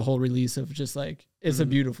was like the whole release of just like it's a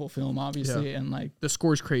beautiful film, obviously, and like the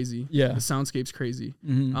score's crazy. Yeah. The soundscape's crazy.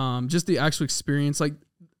 Mm-hmm. Just the actual experience, like.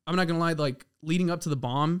 I'm not gonna lie, like leading up to the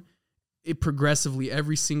bomb, it progressively,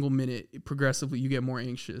 every single minute, you get more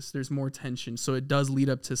anxious. There's more tension. So it does lead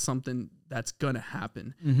up to something that's gonna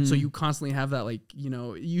happen. Mm-hmm. So you constantly have that, like,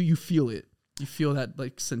 you feel it. You feel that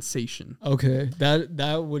like sensation. Okay.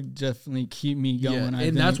 That would definitely keep me going. Yeah.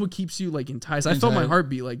 And that's what keeps you like enticed. I felt my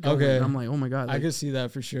heartbeat like going. Okay. And I'm like, oh my God. Like, I could see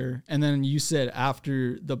that for sure. And then you said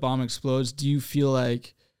after the bomb explodes, do you feel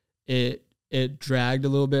like it dragged a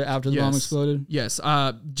little bit after the bomb exploded? Yes.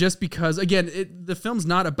 Just because, again, the film's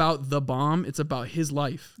not about the bomb. It's about his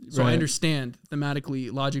life. So I understand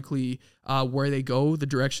thematically, logically, where they go, the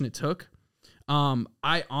direction it took.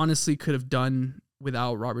 I honestly could have done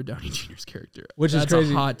without Robert Downey Jr.'s character. Which is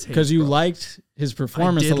crazy. Because you liked his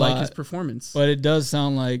performance a lot. I did like his performance. But it does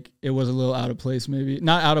sound like it was a little out of place, maybe.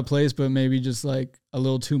 Not out of place, but maybe just like a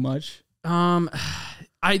little too much.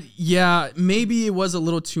 Maybe it was a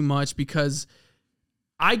little too much because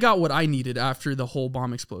I got what I needed after the whole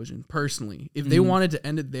bomb explosion, personally. If they wanted to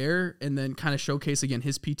end it there and then kind of showcase again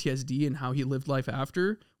his PTSD and how he lived life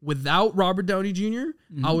after, without Robert Downey Jr.,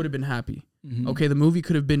 I would have been happy. Mm-hmm. Okay, the movie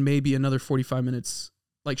could have been maybe another 45 minutes,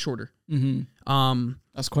 like shorter. Mm-hmm.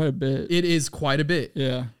 That's quite a bit. It is quite a bit.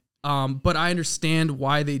 Yeah. But I understand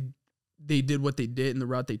why they did what they did and the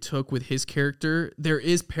route they took with his character. There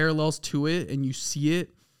is parallels to it, and you see it.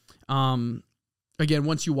 Again,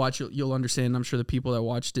 once you watch it, you'll understand. I'm sure the people that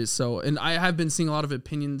watched it. And I have been seeing a lot of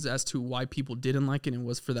opinions as to why people didn't like it, and it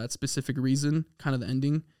was for that specific reason, kind of the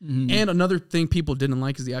ending. Mm-hmm. And another thing people didn't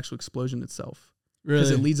like is the actual explosion itself. Really?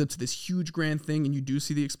 Because it leads up to this huge grand thing, and you do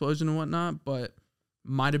see the explosion and whatnot, but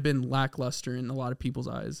might have been lackluster in a lot of people's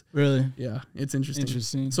eyes. Really? Yeah, it's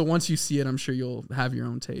interesting. So once you see it, I'm sure you'll have your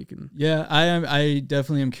own take. And yeah, I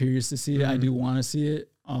definitely am curious to see it. I do want to see it.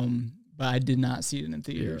 But I did not see it in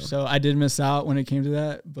theaters, so I did miss out when it came to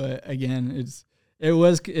that. But again, it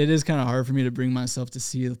is kind of hard for me to bring myself to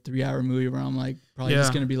see a 3-hour movie where I'm like probably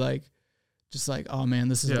just gonna be like, oh man,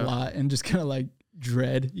 this is a lot, and just kind of like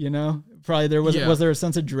dread, Probably was there a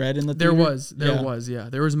sense of dread in the theater?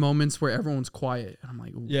 There was moments where everyone's quiet, and I'm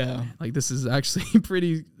like, man, like this is actually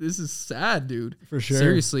this is sad, dude, for sure,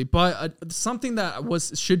 seriously. But something that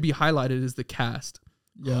should be highlighted is the cast.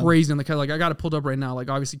 Crazy on the cast. Like I got it pulled up right now. Like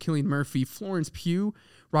obviously Cillian Murphy, Florence Pugh,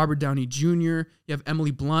 Robert Downey Jr. You have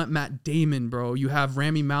Emily Blunt, Matt Damon, bro. You have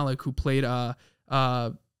Rami Malek, who played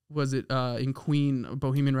in Queen,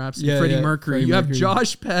 Bohemian Rhapsody, Freddie Mercury. You have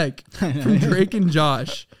Josh Peck from Drake and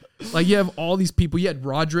Josh. Like you have all these people. You had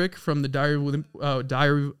Roderick from the Diary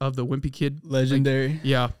of the Wimpy Kid, legendary.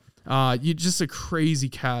 Like, you just a crazy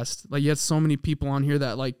cast. Like you had so many people on here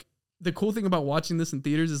that like. The cool thing about watching this in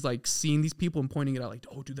theaters is like seeing these people and pointing it out, like,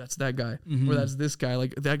 oh, dude, that's that guy, or that's this guy,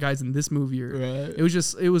 like that guy's in this movie. Or it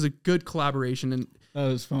was a good collaboration, and that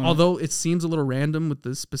was fun. Although it seems a little random with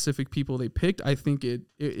the specific people they picked, I think it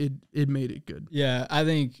made it good. Yeah, I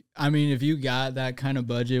mean, if you got that kind of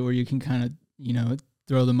budget where you can kind of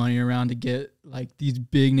throw the money around to get like these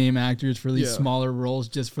big name actors for these smaller roles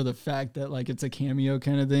just for the fact that like it's a cameo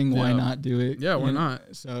kind of thing, why not do it? Yeah, why not?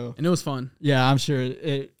 So, and it was fun. Yeah, I'm sure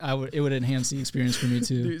it would enhance the experience for me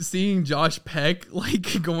too. Dude, seeing Josh Peck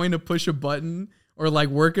like going to push a button or like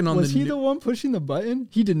working on was he the one pushing the button?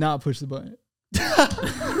 He did not push the button.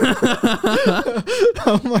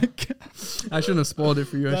 Oh my god! I shouldn't have spoiled it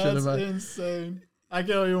for you. That's insane. I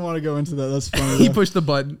don't even want to go into that. That's funny. He pushed the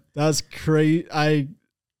button. That's great. I'm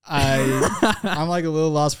like a little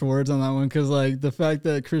lost for words on that one because like the fact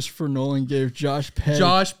that Christopher Nolan gave Josh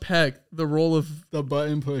Peck the role of the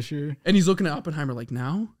button pusher, and he's looking at Oppenheimer like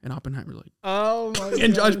now, and Oppenheimer like, oh my,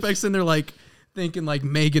 and Josh Peck's in there like thinking like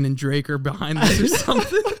Megan and Drake are behind this or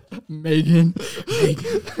something. Megan.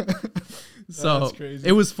 So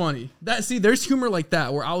it was funny. There's humor like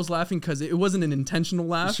that where I was laughing because it wasn't an intentional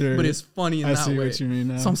laugh, but it's funny in that way. I see what you mean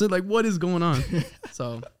now. So I'm saying like, what is going on?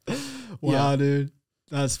 So, wow, dude,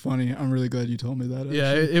 that's funny. I'm really glad you told me that. Actually.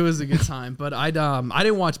 Yeah, it was a good time. But I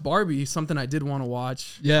didn't watch Barbie. Something I did want to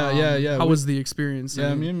watch. Yeah. How was the experience?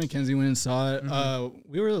 Yeah, me and Mackenzie went and saw it.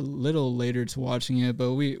 Mm-hmm. We were a little later to watching it,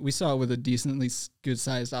 but we saw it with a decently good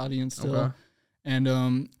sized audience still. Okay.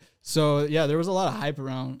 And so yeah, there was a lot of hype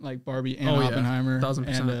around like Barbie and Oppenheimer,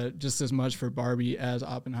 1000%. And just as much for Barbie as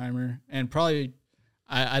Oppenheimer, and probably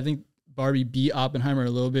I think Barbie beat Oppenheimer a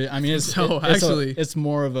little bit. I mean, it's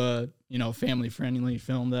more of a family friendly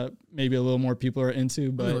film that maybe a little more people are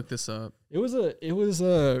into. But let me look this up. It was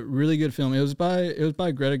a really good film. It was by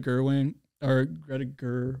Greta Gerwig,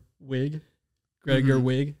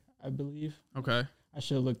 I believe. Okay, I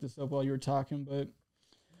should have looked this up while you were talking, but.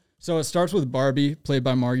 So it starts with Barbie, played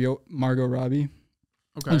by Margot Robbie.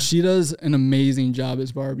 Okay. And she does an amazing job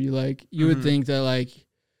as Barbie. Like, you would think that, like,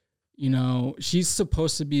 she's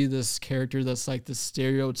supposed to be this character that's, like, the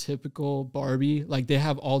stereotypical Barbie. Like, they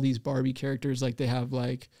have all these Barbie characters. Like, they have,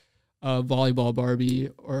 like, volleyball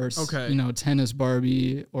Barbie or, tennis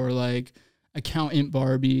Barbie or, like, accountant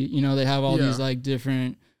Barbie. They have all these, like,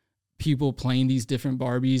 different people playing these different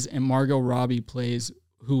Barbies. And Margot Robbie plays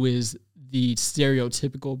who is the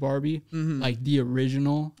stereotypical Barbie, like the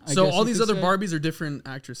original. So all these other Barbies are different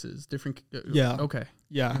actresses, different. Yeah. Okay.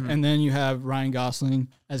 Yeah. Mm-hmm. And then you have Ryan Gosling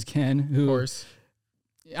as Ken, who, of course,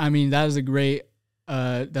 I mean, that's a great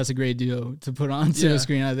duo to put onto the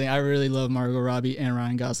screen. I think I really love Margot Robbie and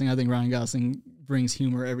Ryan Gosling. I think Ryan Gosling brings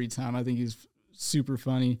humor every time. I think he's super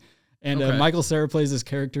funny. And Michael Cera plays this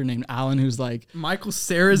character named Alan, who's like Michael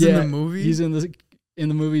Cera's in the movie. He's in the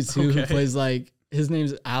movie too. Who plays like. His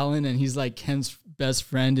name's Alan, and he's like Ken's best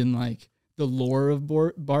friend in like the lore of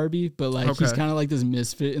Barbie, but like he's kind of like this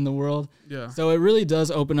misfit in the world. Yeah. So it really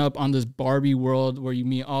does open up on this Barbie world where you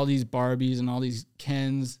meet all these Barbies and all these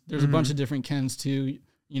Kens. There's a bunch of different Kens too.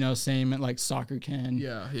 Same like soccer Ken.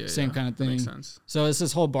 Yeah. Same kind of thing. That makes sense. So it's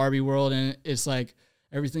this whole Barbie world, and it's like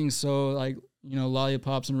everything's so like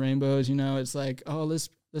lollipops and rainbows. It's like, oh, let's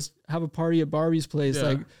have a party at Barbie's place. Yeah.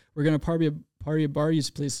 Like we're gonna party at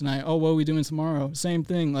Barbie's place tonight. Oh, what are we doing tomorrow? Same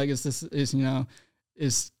thing. Like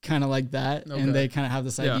it's kind of like that. Okay. And they kind of have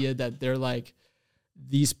this idea that they're like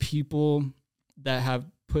these people that have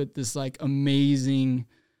put this like amazing,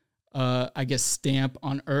 I guess, stamp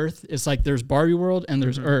on Earth. It's like there's Barbie world and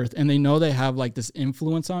there's Earth, and they know they have like this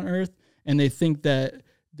influence on Earth, and they think that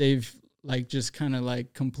they've like just kind of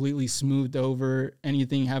like completely smoothed over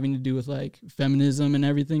anything having to do with like feminism and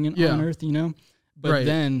everything on Earth, you know? But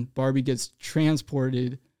then Barbie gets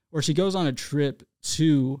transported, or she goes on a trip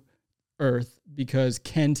to Earth because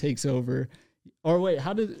Ken takes over. Or wait,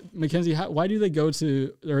 how did Mackenzie? Why do they go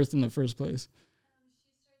to Earth in the first place?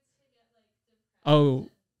 Oh,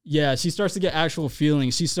 yeah, she starts to get actual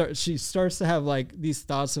feelings. She starts to have like these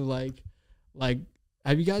thoughts of like,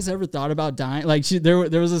 have you guys ever thought about dying? Like there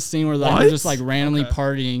was a scene where like they're just like randomly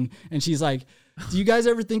partying, and she's like, do you guys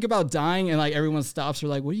ever think about dying? And like everyone stops her,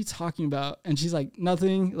 like, what are you talking about? And she's like,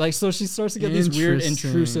 nothing. Like, so she starts to get these weird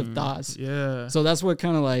intrusive thoughts. Yeah. So that's what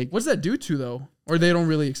kind of like, what's that due to though? Or they don't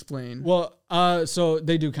really explain? Well, so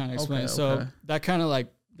they do kind of explain. So that kind of like,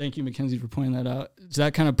 thank you, Mackenzie, for pointing that out. So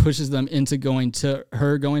that kind of pushes them into going to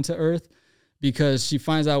Earth, because she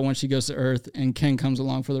finds out when she goes to Earth, and Ken comes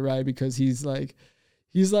along for the ride because he's like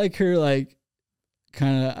her like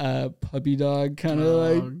kind of a puppy dog kind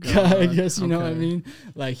of guy, I guess, you know what I mean?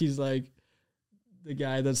 Like he's like the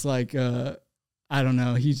guy that's like I don't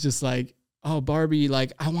know, he's just like, oh, Barbie,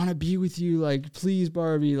 like I want to be with you, like please,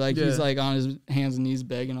 Barbie, like he's like on his hands and knees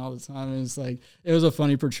begging all the time, and it's like it was a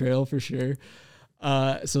funny portrayal for sure.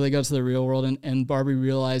 So they go to the real world, and Barbie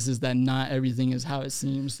realizes that not everything is how it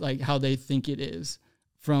seems, like how they think it is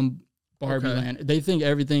from Barbie land. They think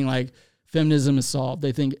everything, like feminism is solved.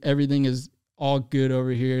 They think everything is all good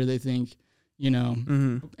over here. They think, you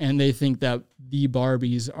know, and they think that the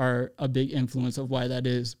Barbies are a big influence of why that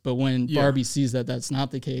is. But when Barbie sees that that's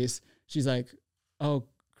not the case, she's like, oh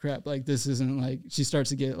crap, like this isn't like, she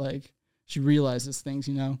starts to get like, she realizes things,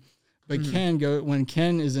 you know. But when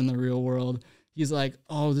Ken is in the real world, he's like,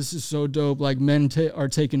 oh, this is so dope. Like men are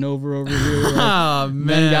taking over here. Like,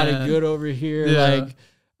 men got it good over here. Yeah.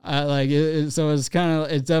 So it's kind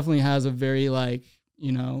of, it definitely has a very like,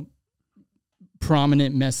 you know,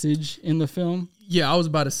 prominent message in the film. Yeah, I was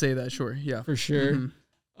about to say that. Sure. Yeah, for sure.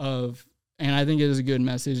 And I think it is a good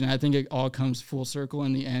message. And I think it all comes full circle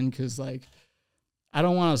in the end. Cause like, I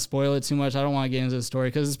don't want to spoil it too much. I don't want to get into the story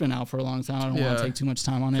because it's been out for a long time. I don't want to take too much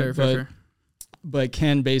time on it. But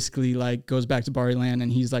Ken basically like goes back to Barbie Land,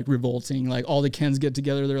 and he's like revolting. Like all the Kens get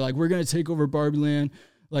together. They're like, we're going to take over Barbie Land.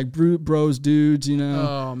 Like bros, dudes, you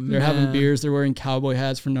know, they're having beers. They're wearing cowboy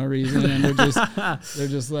hats for no reason. And they're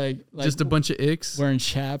just like just a bunch of icks wearing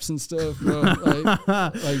chaps and stuff, bro.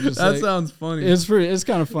 That sounds funny. It's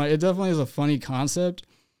kind of funny. It definitely is a funny concept.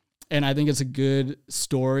 And I think it's a good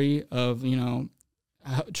story of, you know,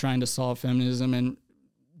 trying to solve feminism and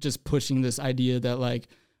just pushing this idea that like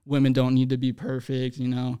women don't need to be perfect, you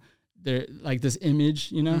know, they're like this image,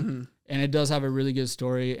 you know, and it does have a really good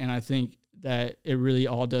story. And I think that it really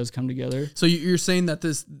all does come together. So you're saying that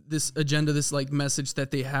this agenda, this like message that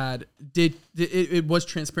they had, it was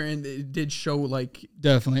transparent. It did show like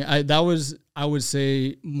definitely. I would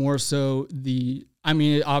say more so I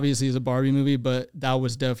mean, it obviously is a Barbie movie, but that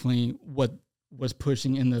was definitely what was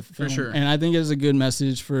pushing in the film. For sure. And I think it's a good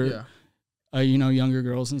message for you know, younger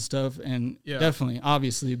girls and stuff. And definitely,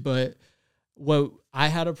 obviously, but what I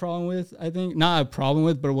had a problem with, I think, not a problem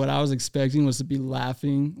with, but what I was expecting was to be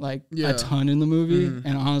laughing like a ton in the movie.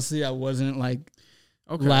 And honestly, I wasn't like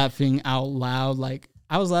laughing out loud. Like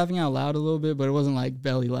I was laughing out loud a little bit, but it wasn't like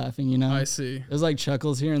belly laughing, you know? I see. There's like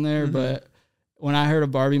chuckles here and there. But when I heard a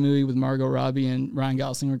Barbie movie with Margot Robbie and Ryan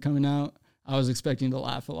Gosling were coming out, I was expecting to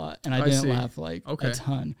laugh a lot. And I didn't laugh like a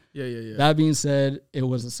ton. Yeah. That being said, it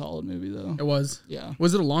was a solid movie though. It was? Yeah.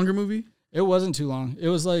 Was it a longer movie? It wasn't too long. It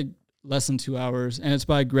was like less than 2 hours, and it's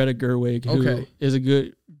by Greta Gerwig, who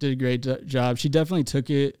did a great job. She definitely took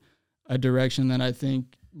it a direction that I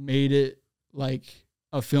think made it like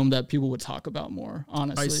a film that people would talk about more,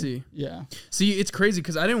 honestly. I see. Yeah. See, it's crazy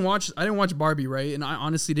because I didn't watch Barbie, right? And I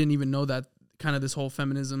honestly didn't even know that kind of this whole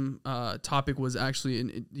feminism topic was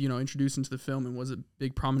actually introduced into the film and was a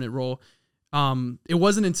big prominent role. It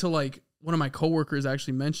wasn't until like one of my coworkers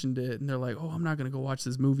actually mentioned it, and they're like, "Oh, I'm not gonna go watch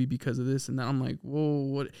this movie because of this and that." I'm like, "Whoa,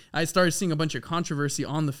 what?" I started seeing a bunch of controversy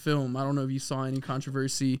on the film. I don't know if you saw any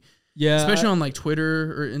controversy, especially on like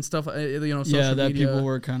Twitter and stuff. Social media. People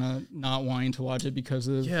were kind of not wanting to watch it because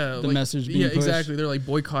of the message being pushed. Exactly. They're like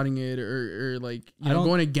boycotting it or like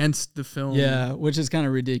going against the film. Yeah, which is kind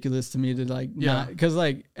of ridiculous to me to like not, because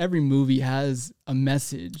like every movie has a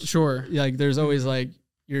message. Sure. Like there's always like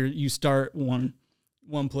you start one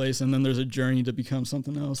place and then there's a journey to become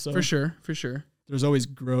something else. So for sure there's always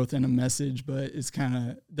growth and a message, but it's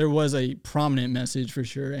there was a prominent message for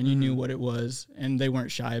sure, and you knew what it was, and they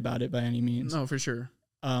weren't shy about it by any means. No, for sure.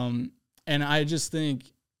 And I just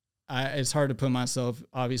think it's hard to put myself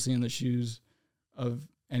obviously in the shoes of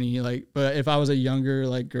any but if I was a younger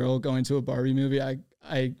like girl going to a Barbie movie, I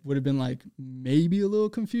I would have been like maybe a little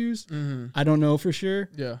confused. I don't know for sure.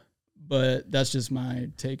 Yeah. But that's just my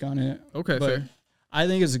take on it. Okay, but fair. I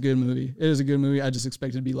think it's a good movie. It is a good movie. I just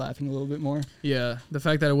expected to be laughing a little bit more. Yeah, the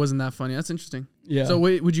fact that it wasn't that funny, that's interesting. Yeah. So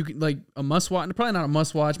wait, would you like a must watch? Probably not a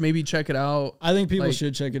must watch. Maybe check it out. I think people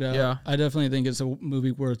should check it out. Yeah. I definitely think it's a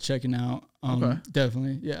movie worth checking out. Okay.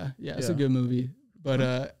 Definitely. Yeah. It's a good movie.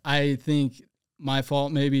 But I think my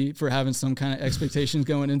fault maybe for having some kind of expectations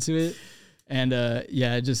going into it. And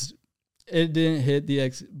it didn't hit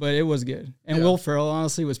but it was good. And Will Ferrell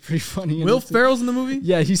honestly was pretty funny. Will Ferrell's in the movie?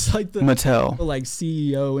 Yeah, he's like the Mattel, like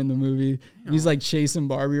CEO in the movie. He's like chasing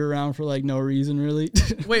Barbie around for like no reason really.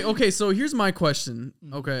 Wait, okay, so here's my question.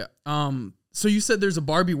 Okay. So you said there's a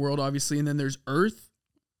Barbie world obviously and then there's Earth?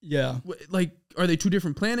 Yeah. Like are they two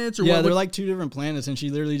different planets or yeah, they're like two different planets and she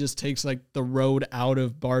literally just takes like the road out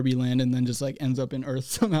of Barbie land and then just like ends up in Earth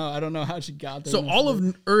somehow. I don't know how she got there. So all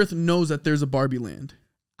of Earth knows that there's a Barbie land.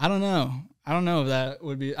 I don't know. I don't know if that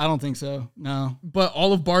would be. I don't think so. No. But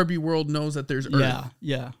all of Barbie world knows that there's Earth.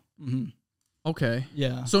 Yeah. Mm-hmm. Okay.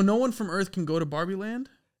 Yeah. So no one from Earth can go to Barbie land?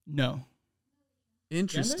 No.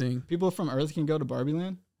 Interesting. People from Earth can go to Barbie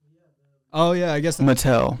land? Oh, yeah. I guess.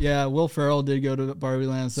 Mattel. Yeah. Will Ferrell did go to Barbie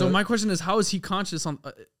land. So my question is, how is he conscious on,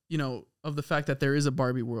 of the fact that there is a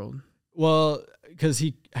Barbie world? Well, because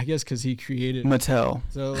he created Mattel.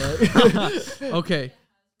 So like, okay.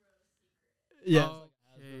 Yeah.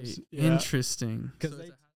 Interesting. Because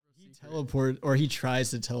he tries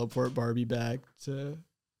to teleport Barbie back to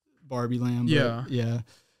Barbie land. Yeah.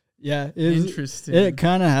 Interesting. It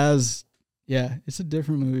kind of has. Yeah, it's a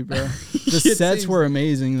different movie, bro. The sets were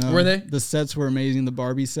amazing, though. Were they? The sets were amazing. The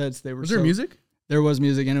Barbie sets, they were. Was there music? There was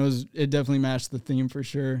music, and it definitely matched the theme for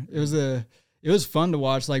sure. It was fun to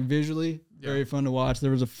watch, like visually, very fun to watch. There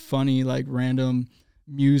was a funny, like random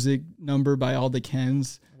music number by all the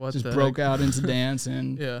Kens. Broke out into dance,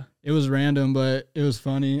 and it was random, but it was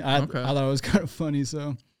funny. I thought it was kind of funny.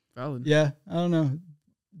 So valid. Yeah, I don't know.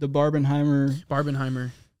 The Barbenheimer.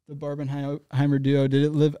 The Barbenheimer duo, did it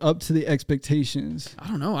live up to the expectations? I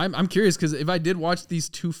don't know. I'm curious because if I did watch these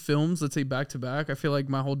two films, let's say back to back, I feel like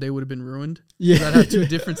my whole day would have been ruined. Yeah, I'd have two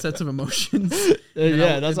different sets of emotions.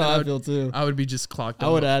 Yeah, that's how I feel too. I would be just clocked out.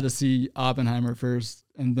 I would have had to see Oppenheimer first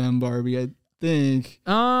and then Barbie, I think.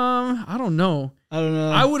 I don't know.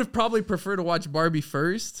 I would have probably preferred to watch Barbie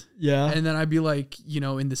first. Yeah. And then I'd be like,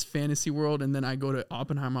 in this fantasy world, and then I go to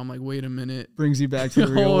Oppenheimer. I'm like, wait a minute. Brings you back to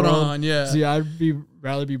the real world. Hold on, yeah. See, I'd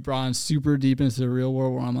rather be brought super deep into the real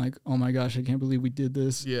world where I'm like, oh my gosh, I can't believe we did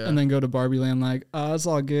this. Yeah. And then go to Barbie Land like, it's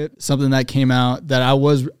all good. Something that came out that I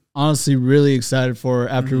was honestly really excited for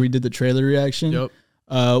after we did the trailer reaction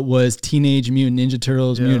was Teenage Mutant Ninja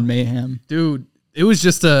Turtles Mutant Mayhem. Dude, it was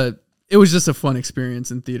just a fun experience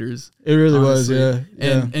in theaters. It really honestly. Was,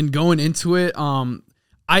 yeah. And going into it,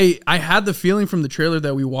 I had the feeling from the trailer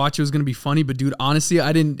that we watched it was going to be funny, but dude, honestly,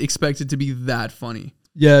 I didn't expect it to be that funny.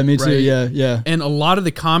 Yeah, me too. Right? Yeah. And a lot of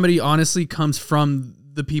the comedy honestly comes from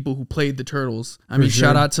the people who played the turtles. I mean,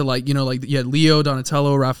 shout out to Leo,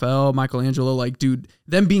 Donatello, Raphael, Michelangelo, like dude,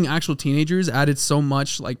 them being actual teenagers added so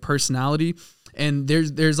much like personality. And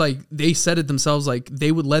there's like, they said it themselves, like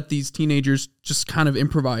they would let these teenagers just kind of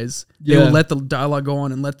improvise. They would let the dialogue go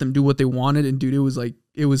on and let them do what they wanted. And dude,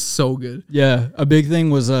 it was so good. Yeah. A big thing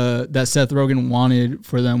was that Seth Rogen wanted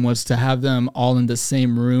for them was to have them all in the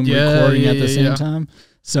same room recording at the same time.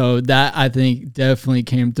 So that I think definitely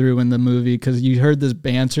came through in the movie because you heard this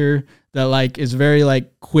banter that like is very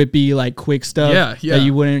like quippy, like quick stuff that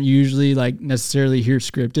you wouldn't usually like necessarily hear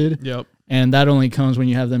scripted. Yep. And that only comes when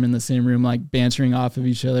you have them in the same room, like bantering off of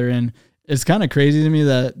each other. And it's kind of crazy to me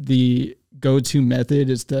that the go-to method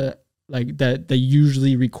is to like that they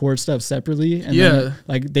usually record stuff separately. And then,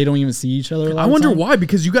 like they don't even see each other. I wonder why,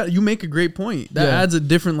 because you make a great point. That adds a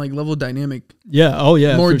different like level of dynamic. Yeah. Oh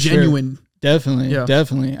yeah. More genuine. Sure.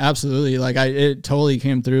 Definitely. Absolutely. Like it totally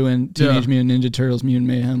came through in Teenage Mutant Ninja Turtles Mutant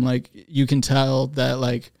Mayhem. Like you can tell that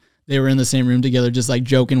like they were in the same room together, just like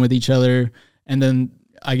joking with each other. And then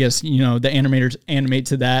I guess, the animators animate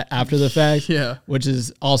to that after the fact, which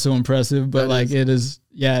is also impressive, but it was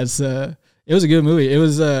a good movie. It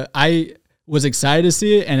was, I was excited to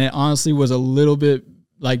see it, and it honestly was a little bit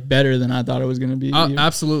like better than I thought it was going to be.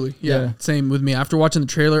 Absolutely. Yeah. Same with me. After watching the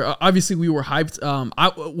trailer, obviously we were hyped.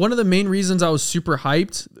 One of the main reasons I was super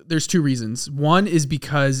hyped, there's two reasons. One is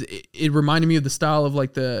because it reminded me of the style of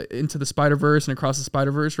like the Into the Spider-Verse and Across the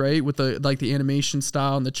Spider-Verse, right? With the like the animation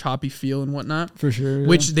style and the choppy feel and whatnot. For sure.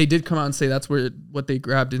 Which they did come out and say that's what they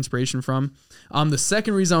grabbed inspiration from. The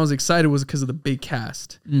second reason I was excited was because of the big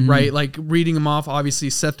cast, right? Like reading them off,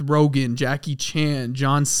 obviously Seth Rogen, Jackie Chan,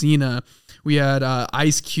 John Cena. We had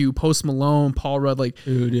Ice Cube, Post Malone, Paul Rudd. Like,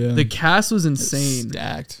 dude, yeah. The cast was insane. It's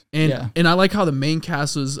stacked. And I like how the main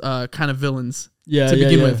cast was kind of villains to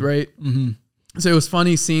begin with, right? Mm-hmm. So it was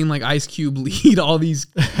funny seeing like Ice Cube lead all these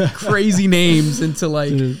crazy names into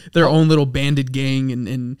like their own little bandit gang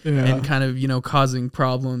and kind of, you know, causing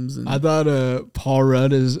problems. And I thought Paul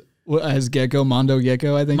Rudd as Gecko, Mondo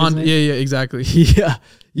Gecko, I think. Yeah, exactly. Yeah,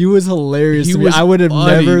 he was hilarious. I would have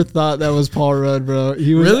never thought that was Paul Rudd, bro.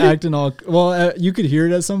 He was acting all well. You could hear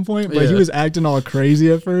it at some point, but he was acting all crazy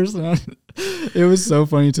at first. It was so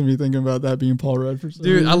funny to me thinking about that being Paul Rudd for some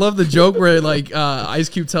reason. I love the joke where like Ice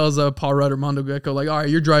Cube tells Paul Rudd or Mondo Gecko like, all right,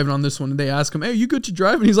 you're driving on this one, and they ask him, hey, you good to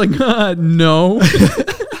drive? And he's like, no.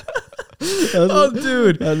 Oh,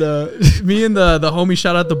 dude. Me and the homie,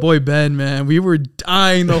 shout out the boy Ben, man. We were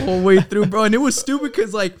dying the whole way through, bro. And it was stupid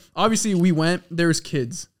because, like, obviously we went, there's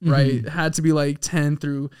kids, right? It had to be like 10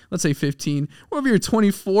 through, let's say 15. Whatever you're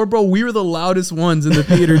 24, bro, we were the loudest ones in the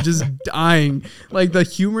theater just dying. Like, the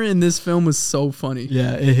humor in this film was so funny.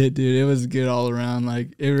 Yeah, it hit, dude. It was good all around. Like,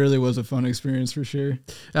 it really was a fun experience for sure.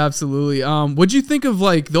 Absolutely. What'd you think of,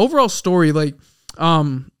 like, the overall story? Like,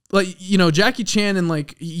 you know, Jackie Chan and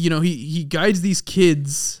like, you know, he guides these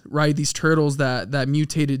kids, right? These turtles that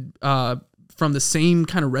mutated from the same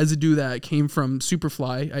kind of residue that came from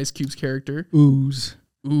Superfly, Ice Cube's character. Ooze,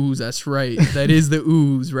 that's right. That is the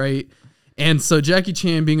ooze, right? And so Jackie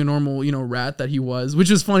Chan being a normal, you know, rat that he was, which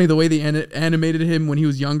is funny the way they animated him when he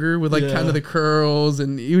was younger with like kind of the curls,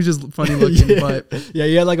 and he was just funny looking. But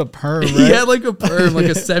he had like a perm, right? He had like a perm, like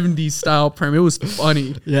a 70s style perm. It was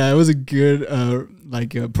funny. Yeah, it was a good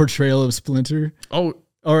like a portrayal of Splinter. Oh,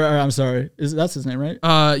 or I'm sorry, that's his name, right?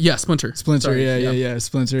 Yeah, Splinter. Sorry, yeah,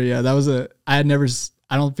 Splinter. Yeah, that was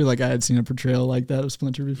I don't feel like I had seen a portrayal like that of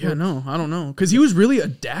Splinter before. Yeah, no, I don't know, because he was really a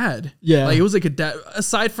dad. Yeah, like it was like a dad.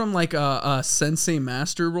 Aside from like a sensei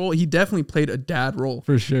master role, he definitely played a dad role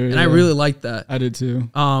for sure. And I really liked that. I did too.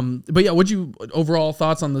 But yeah, overall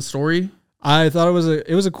thoughts on the story? I thought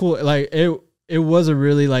it was a cool, like it was a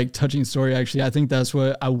really like touching story. Actually, I think that's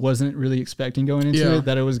what I wasn't really expecting going into it.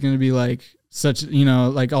 That it was going to be like such, you know,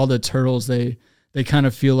 like all the turtles, they kind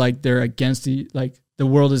of feel like they're against the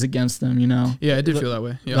world is against them, you know? Yeah, it did feel that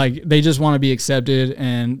way. Yeah. Like they just want to be accepted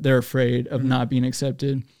and they're afraid of not being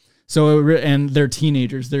accepted. So, and they're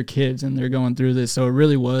teenagers, they're kids, and they're going through this. So it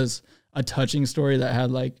really was a touching story that had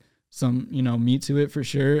like some, you know, meat to it for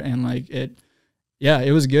sure. And like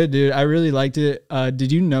it was good, dude. I really liked it.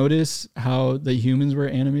 Did you notice how the humans were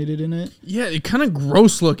animated in it? Yeah, it kind of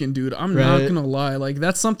gross looking, dude. I'm not gonna lie. Like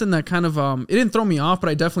that's something that kind of it didn't throw me off,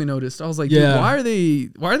 but I definitely noticed. I was like, dude, why are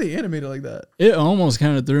they animated like that? It almost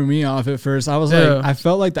kind of threw me off at first. I was like, I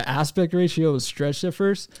felt like the aspect ratio was stretched at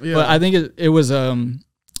first, but I think it was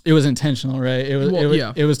intentional, right?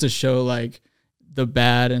 It was to show like the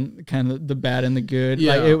bad and kind of the bad and the good.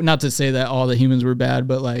 Yeah. Like not to say that all the humans were bad,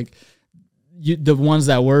 but like. The ones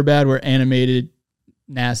that were bad were animated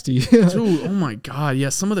nasty. Dude, oh my God. Yeah,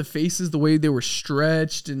 some of the faces, the way they were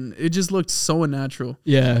stretched, and it just looked so unnatural.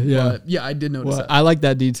 Yeah. But yeah, I did notice that. I like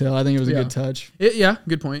that detail. I think it was a good touch.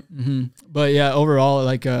 Good point. Mm-hmm. But yeah, overall,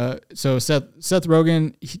 like, so Seth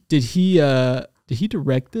Rogen, did he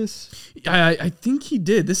direct this? I think he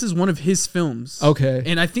did. This is one of his films. Okay.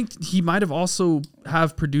 And I think he might have also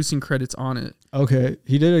have producing credits on it. Okay.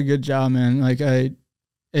 He did a good job, man. Like,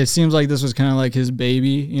 it seems like this was kind of like his baby,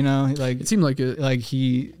 you know, like it seemed like it. Like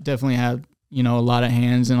he definitely had, you know, a lot of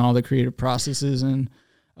hands in all the creative processes. And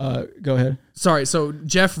go ahead. Sorry, so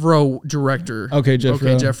Jeff Rowe, director. Okay,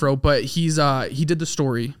 Jeff Rowe, but he did the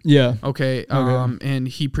story. Yeah. Okay. And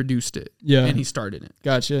he produced it. Yeah. And he starred in it.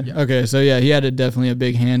 Gotcha. Yeah. Okay, so yeah, he had definitely a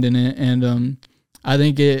big hand in it, and I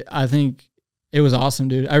think it was awesome,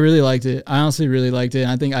 dude. I really liked it. I honestly really liked it.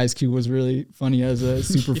 And I think Ice Cube was really funny as a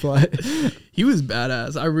Superfly. He was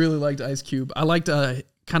badass. I really liked Ice Cube. I liked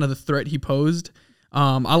kind of the threat he posed.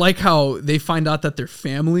 I like how they find out that they're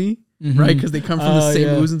family, right? Because they come from the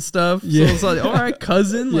same ooze and stuff. Yeah. So it's like, all right,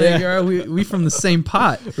 cousin. Like, all right, we from the same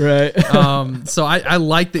pot. Right. So I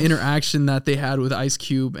liked the interaction that they had with Ice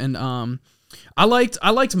Cube. And I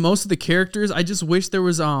liked most of the characters. I just wish there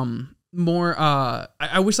was more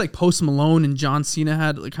I wish like Post Malone and John Cena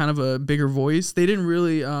had like kind of a bigger voice. They didn't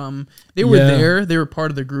really they were there, they were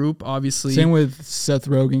part of the group, obviously. Same with Seth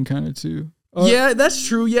Rogen kind of too. Yeah, that's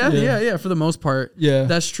true. Yeah, for the most part. Yeah,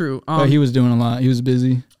 that's true. But he was doing a lot. He was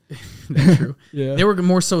busy. That's true. Yeah, they were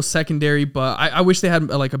more so secondary, but I wish they had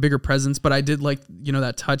like a bigger presence. But I did like, you know,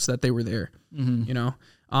 that touch that they were there. You know,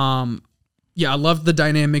 yeah, I loved the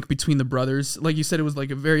dynamic between the brothers. Like you said, it was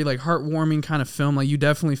like a very like heartwarming kind of film. Like you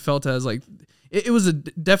definitely felt as like it was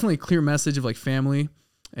definitely a clear message of like family,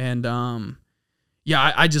 and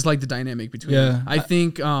Yeah, I just like the dynamic between them. I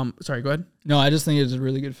think, sorry, go ahead. No, I just think it's a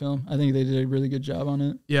really good film. I think they did a really good job on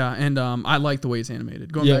it. Yeah, and I like the way it's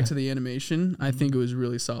animated. Going back to the animation, I think it was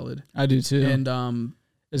really solid. I do too. And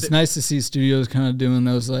it's nice to see studios kind of doing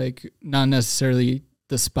those, like, not necessarily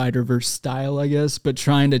the Spider-Verse style, I guess, but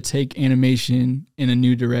trying to take animation in a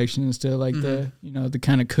new direction instead of like the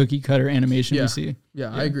kind of cookie cutter animation we see.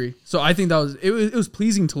 Yeah, I agree. So I think it was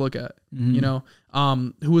pleasing to look at, you know.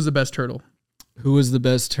 Who was the best turtle? Who was the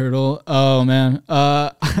best turtle? Oh man.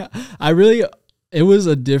 It was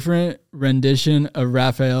a different rendition of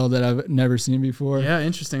Raphael that I've never seen before. Yeah,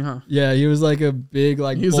 interesting, huh? Yeah, he was like a big,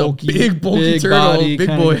 like he was bulky, a big turtle, body, big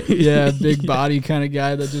boy. Big body kind of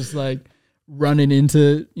guy that just like running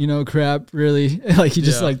into, you know, crap really. Like he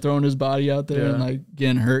just like throwing his body out there and like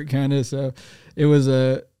getting hurt kind of. So it was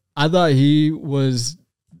I thought he was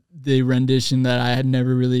the rendition that I've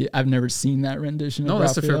never seen that rendition. No, of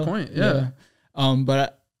that's Raphael. a fair point. Yeah.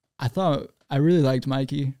 But I thought I really liked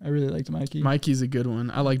Mikey. Mikey's a good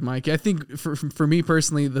one. I liked Mikey. I think for me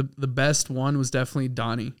personally, the best one was definitely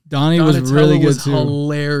Donnie. Donnie was really good too.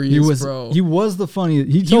 Hilarious, bro. He was the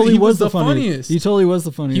funniest. He totally was the funniest. He totally was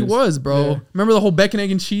the funniest. He was, bro. Yeah. Remember the whole bacon,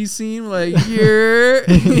 egg, and cheese scene? Like,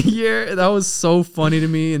 yeah. That was so funny to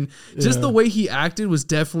me. And just the way he acted was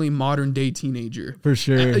definitely modern day teenager. For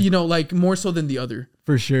sure. You know, like more so than the other.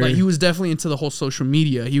 For sure. Like he was definitely into the whole social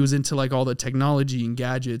media. He was into like all the technology and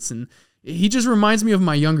gadgets, and he just reminds me of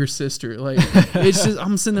my younger sister. Like it's just,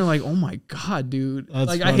 I'm sitting there like, oh my God, dude. That's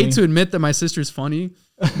like funny. I hate to admit that my sister's funny,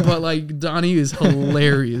 but like Donnie is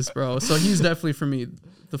hilarious, bro. So he's definitely for me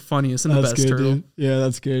the funniest and the best turtle. Dude. Yeah,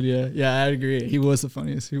 that's good. Yeah, I agree. He was the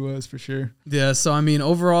funniest. He was for sure. Yeah. So I mean,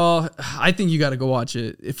 overall, I think you got to go watch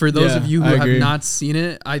it. For those of you who have not seen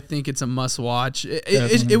it, I think it's a must watch.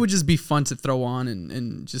 It would just be fun to throw on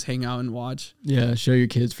and just hang out and watch. Yeah, show your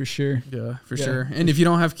kids for sure. Yeah, for sure. And if you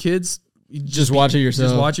don't have kids, just watch it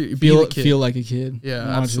yourself. Just watch it. Feel like a kid.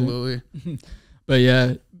 Yeah, absolutely. But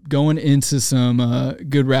yeah, going into some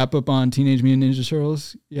good wrap up on Teenage Mutant Ninja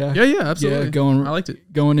Turtles. Yeah, absolutely. I liked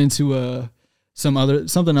it. Going into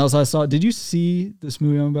something else I saw. Did you see this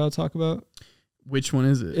movie I'm about to talk about? Which one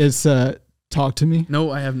is it? It's Talk to Me.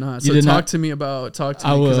 No, I have not. So talk to me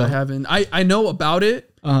because I haven't. I know about it.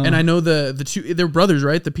 And I know the two, they're brothers,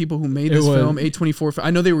 right? The people who made this film, A24.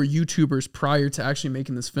 I know they were YouTubers prior to actually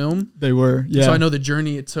making this film. They were, yeah. So I know the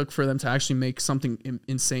journey it took for them to actually make something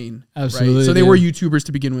insane. Absolutely. Right? So they were YouTubers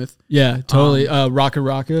to begin with. Yeah, totally.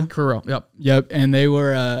 Raka. Correct. Yep. And they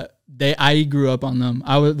were, I grew up on them.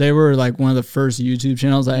 They were like one of the first YouTube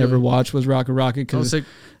channels I ever watched was Raka because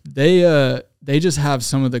they just have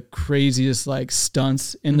some of the craziest like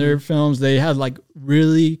stunts in their films. They had like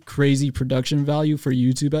really crazy production value for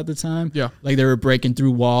YouTube at the time. Yeah. Like they were breaking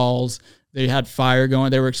through walls. They had fire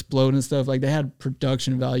going. They were exploding stuff. Like they had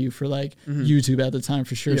production value for like YouTube at the time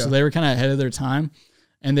for sure. Yeah. So they were kind of ahead of their time.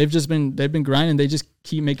 And they've been grinding. They just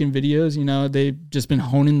keep making videos. You know, they've just been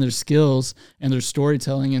honing their skills and their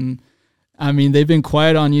storytelling. And I mean, they've been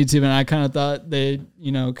quiet on YouTube, and I kind of thought they,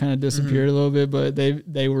 you know, kind of disappeared a little bit, but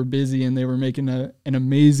they were busy and they were making an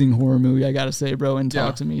amazing horror movie. I gotta say, bro. And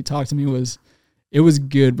Talk to Me was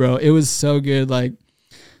good, bro. It was so good. Like,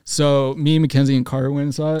 so me, Mackenzie, and Carter went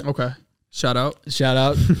and saw it. Okay. Shout out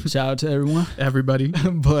to everyone, everybody.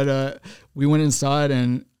 But we went and saw it,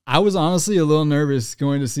 and I was honestly a little nervous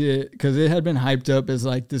going to see it because it had been hyped up as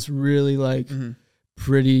like this really like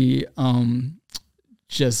pretty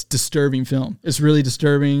just disturbing film. It's really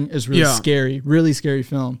disturbing. It's really scary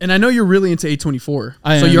film. And I know you're really into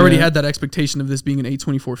A24. So you already had that expectation of this being an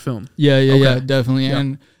A24 film. Yeah, definitely. Yeah.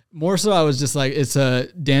 And more so I was just like, it's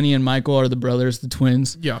Danny and Michael are the brothers, the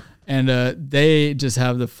twins. Yeah. And they just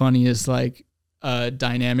have the funniest like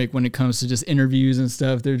dynamic when it comes to just interviews and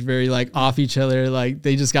stuff. They're very like off each other. Like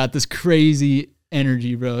they just got this crazy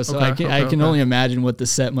energy, bro. So I can only imagine what the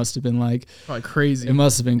set must have been like. Probably crazy. It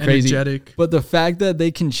must have been crazy. Energetic. But the fact that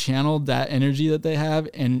they can channel that energy that they have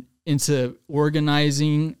and into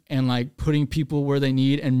organizing and like putting people where they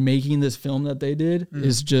need and making this film that they did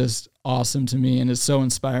is just awesome to me, and it's so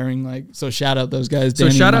inspiring. Like, so shout out those guys.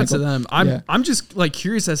 So shout out to them. I'm just like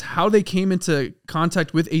curious as how they came into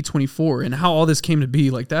contact with A24 and how all this came to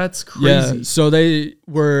be. Like, that's crazy. Yeah. So they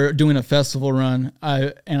were doing a festival run,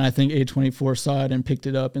 and I think A24 saw it and picked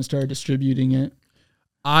it up and started distributing it.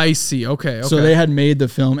 I see. Okay. So they had made the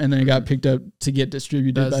film and then it got picked up to get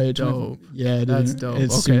distributed by A24. Dope. Yeah, dude. That's dope.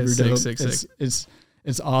 It's okay, super dope. Sick.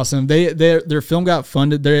 It's awesome. Their film got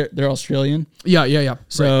funded. They're Australian. Yeah.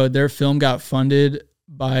 So their film got funded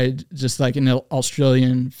by just like an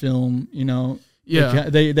Australian film, you know.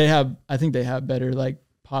 Yeah. They have, I think they have better like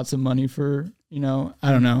pots of money for, I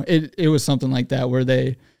don't know. It was something like that where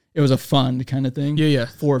it was a fund kind of thing.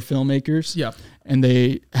 For filmmakers. Yeah. And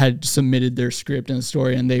they had submitted their script and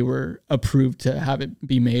story, and they were approved to have it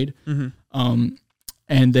be made. Mm-hmm.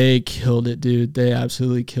 And they killed it, dude. They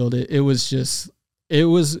absolutely killed it. It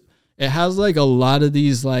has like a lot of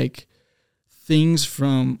these like things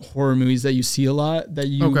from horror movies that you see a lot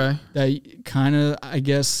that kind of, I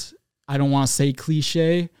guess, I don't want to say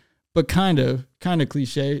cliche, but kind of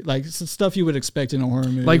cliche, like stuff you would expect in a horror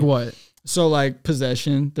movie. Like what? So like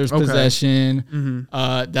possession, there's possession.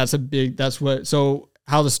 Mm-hmm. So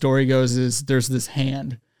how the story goes is there's this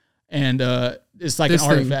hand, and it's like an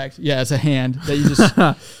artifact. Yeah, it's a hand that you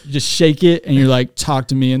just shake it and you're like, talk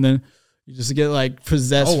to me, and then you just get like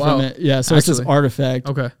possessed from it. Yeah, so it's this artifact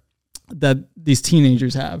that these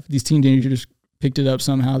teenagers have. These teenagers picked it up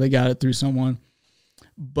somehow. They got it through someone,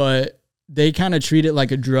 but they kind of treat it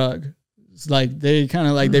like a drug. It's like they kind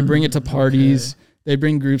of like they bring it to parties. Okay. They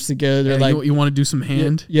bring groups together. They're like, you want to do some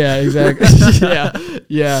hand? Yeah, exactly.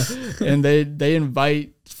 yeah. And they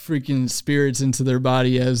invite freaking spirits into their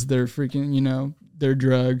body as their freaking, their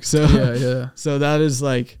drug. So yeah. So that is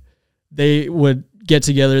like, they would get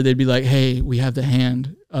together. They'd be like, hey, we have the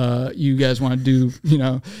hand. You guys want to do,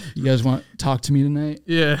 you guys want to talk to me tonight?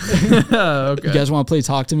 Yeah. Okay. You guys want to play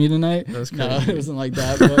talk to me tonight? That's crazy. No, it wasn't like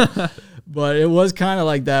that. But it was kind of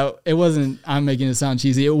like that. It wasn't, I'm making it sound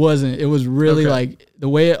cheesy. It wasn't. It was really like the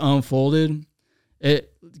way it unfolded,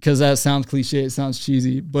 because that sounds cliche, it sounds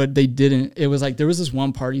cheesy, but they didn't. It was like there was this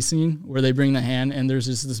one party scene where they bring the hand and there's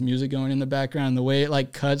just this music going in the background. And the way it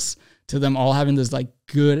like cuts to them all having this like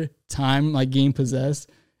good time, like getting possessed,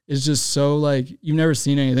 is just so like, you've never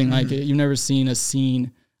seen anything like it. You've never seen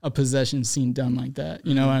a possession scene done like that.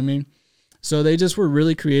 You know what I mean? So they just were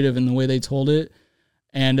really creative in the way they told it.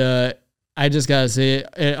 And, I just gotta say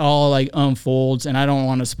it all like unfolds, and I don't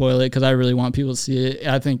want to spoil it because I really want people to see it.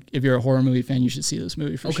 I think if you're a horror movie fan, you should see this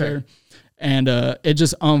movie for sure. And it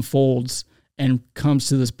just unfolds and comes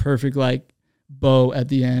to this perfect like bow at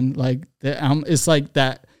the end. Like it's like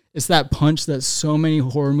that. It's that punch that so many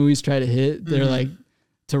horror movies try to hit. They're like,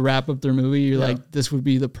 to wrap up their movie, you're like, this would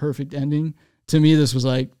be the perfect ending. To me, this was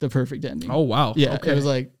like the perfect ending. Oh wow! Yeah, it was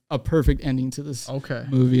like a perfect ending to this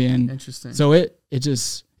movie, and interesting. So it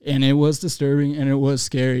just. And it was disturbing and it was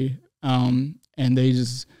scary. And they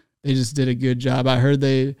just did a good job. I heard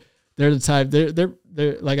they're the type,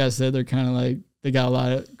 they're like I said, they're kind of like, they got a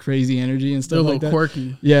lot of crazy energy and stuff like that. They're a little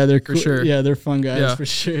quirky. Yeah, they're for sure. Yeah, they're fun guys for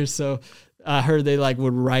sure. So I heard they like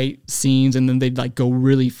would write scenes and then they'd like go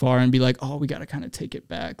really far and be like, oh, we got to kind of take it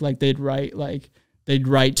back. Like they'd write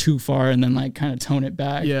too far and then like kind of tone it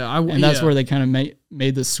back. Yeah. And that's where they kind of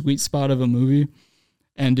made the sweet spot of a movie.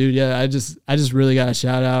 And dude, yeah, I just really got to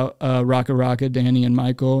shout out Raka, Danny, and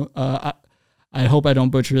Michael. I hope I don't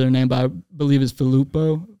butcher their name, but I believe it's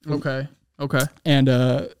Filippo. Okay. And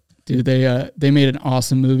dude, they made an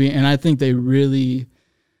awesome movie, and I think they really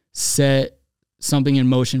set something in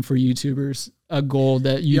motion for YouTubers, a goal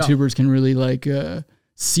that YouTubers can really like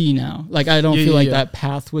see now. Like I don't feel like that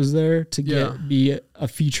path was there to be a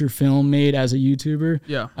feature film made as a YouTuber.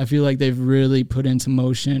 Yeah, I feel like they've really put into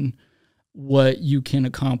motion what you can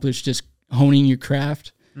accomplish just honing your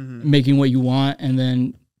craft, making what you want, and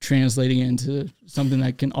then translating it into something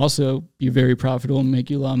that can also be very profitable and make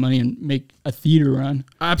you a lot of money and make a theater run.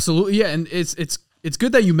 Absolutely. Yeah. And it's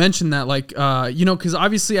good that you mentioned that, like, because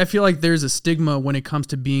obviously I feel like there's a stigma when it comes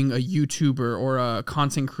to being a YouTuber or a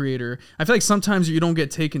content creator. I feel like sometimes you don't get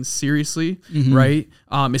taken seriously, right?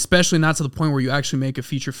 Especially not to the point where you actually make a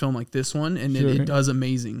feature film like this one and it does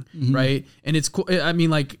amazing, right? And it's cool. I mean,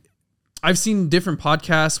 like, I've seen different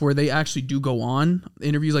podcasts where they actually do go on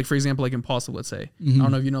interviews, like for example, like Impossible, let's say. I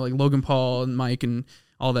don't know if you know, like Logan Paul and Mike and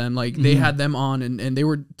all them, like they had them on and they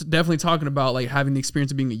were definitely talking about like having the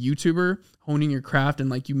experience of being a YouTuber, honing your craft.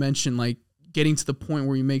 And like you mentioned, like getting to the point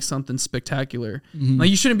where you make something spectacular.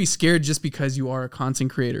 Like you shouldn't be scared just because you are a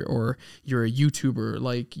content creator or you're a YouTuber.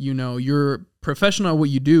 Like, you're professional at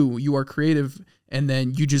what you do, you are creative, and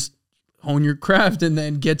then you just hone your craft and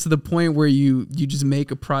then get to the point where you just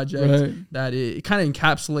make a project that it kind of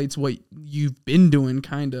encapsulates what you've been doing,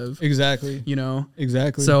 kind of. Exactly.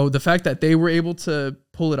 Exactly. So the fact that they were able to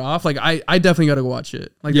pull it off, like I definitely got to go watch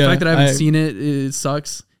it. Like the fact that I haven't seen it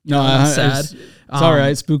sucks. I'm sad. It's all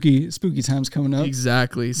right. Spooky time's coming up.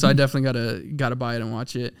 Exactly. So I definitely gotta buy it and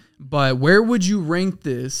watch it. But where would you rank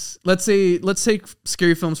this? Let's take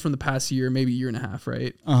scary films from the past year, maybe year and a half,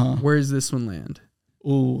 right? Where does this one land?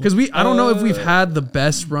 Because I don't know if we've had the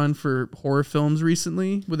best run for horror films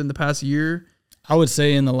recently within the past year. I would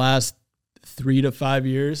say in the last 3 to 5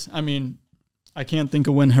 years. I mean, I can't think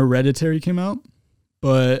of when Hereditary came out,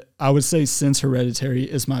 But I would say since Hereditary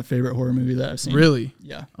is my favorite horror movie that I've seen. Really?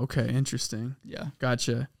 Yeah. Okay, interesting. Yeah.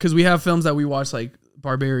 Gotcha. Because we have films that we watch like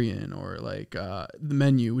Barbarian or like The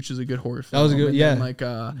Menu, which is a good horror film. That was a good, yeah. Like,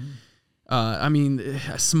 I mean,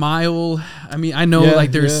 Smile. I mean, I know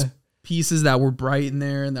like there's pieces that were bright in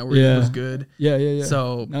there and that were it was good. Yeah.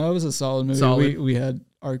 So no, it was a solid movie. We had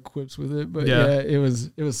our quips with it, but it was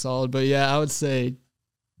solid. But yeah, I would say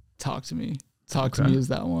Talk to Me. Talk to Me is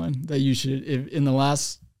that one that you should, if in the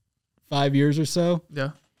last 5 years or so.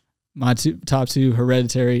 Yeah. My top two,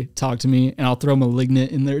 Hereditary, Talk to Me, and I'll throw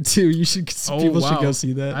Malignant in there too. You should people should go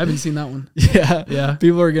see that. I haven't seen that one. Yeah.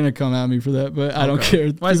 People are gonna come at me for that, but I don't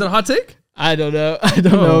care. Why is that a hot take? I don't know. I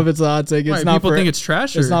don't know if it's a hot take. It's not people think it's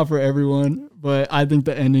trash. It's not for everyone, but I think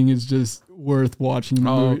the ending is just worth watching.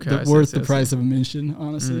 Worth the price of admission,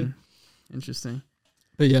 honestly. Interesting.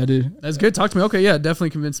 But yeah, dude. That's good. Talk to Me. Okay, yeah,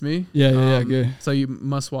 definitely convinced me. Yeah, good. So you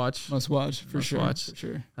must watch. For sure.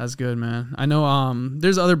 That's good, man. I know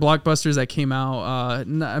there's other blockbusters that came out.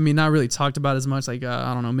 I mean, not really talked about as much. Like,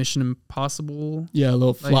 I don't know, Mission Impossible. Yeah, a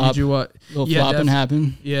little flop. Like, flopping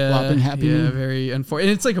happen. Yeah. Flopping happen. Yeah, very unfortunate.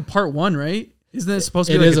 And it's like a part one, right? Isn't it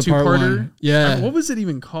supposed to be like a two-parter? Yeah. What was it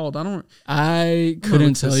even called? I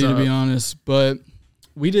couldn't tell you, to be honest, but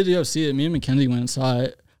we did go see it. Me and Mackenzie went and saw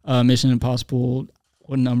it. Mission Impossible.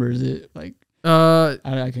 What number is it? Like, I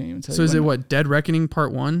can't even tell you. So is it what? Dead Reckoning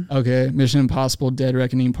Part 1? Okay. Mission Impossible Dead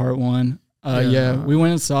Reckoning Part 1. Yeah, we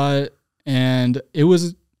went and saw it, and it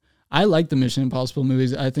was, I like the Mission Impossible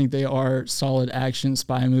movies. I think they are solid action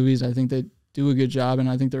spy movies. I think they do a good job, and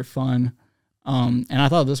I think they're fun. And I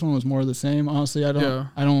thought this one was more of the same. Honestly,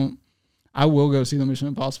 I will go see the Mission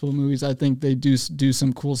Impossible movies. I think they do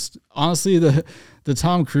some cool, honestly, the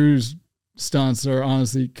Tom Cruise stunts are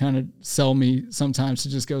honestly kind of sell me sometimes to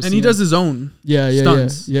just go see. And he does his own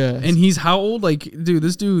stunts. Yeah. And he's how old? Like, dude,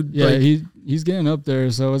 this dude. Yeah, like, he's getting up there.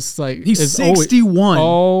 So it's like. He's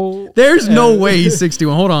 61. There's no way he's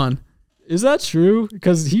 61. Hold on. Is that true?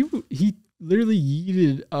 Because he literally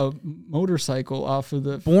yeeted a motorcycle off of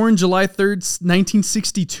the. Born July 3rd,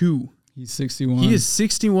 1962. He's 61. He is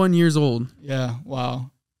 61 years old. Yeah. Wow.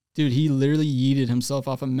 Dude, he literally yeeted himself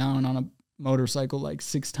off a mountain on a motorcycle like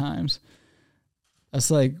 6 times. That's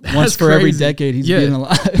like once for every decade he's been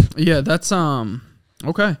alive. Yeah, that's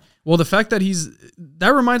okay. Well, the fact that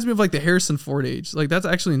that reminds me of like the Harrison Ford age. Like, that's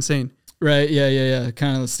actually insane. Right. Yeah.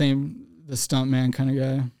 Kind of the stunt man kind of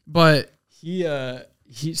guy. But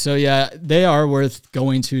so yeah, they are worth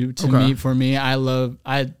going to meet for me. I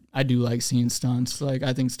do like seeing stunts. Like,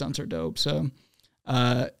 I think stunts are dope. So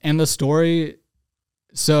and the story,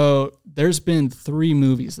 so there's been 3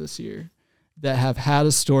 movies this year that have had a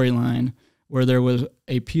storyline where there was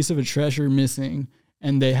a piece of a treasure missing,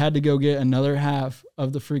 and they had to go get another half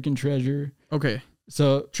of the freaking treasure. Okay.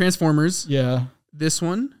 So Transformers. Yeah. This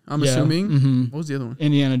one, I'm assuming. Mm-hmm. What was the other one?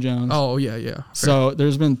 Indiana Jones. Oh, yeah. Fair. So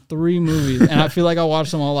there's been 3 movies, and I feel like I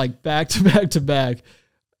watched them all like back to back to back.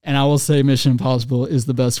 And I will say Mission Impossible is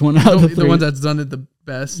the best one out of the 3. The one that's done it the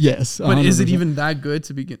best. Yes. 100%. But is it even that good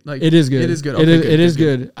to begin? Like, it is good. It is good. Okay, it is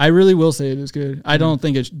good. I really will say it is good. I don't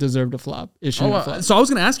think it deserved a flop. It shouldn't have flopped. So I was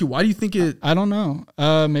going to ask you, why do you think it... I don't know.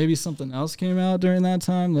 Maybe something else came out during that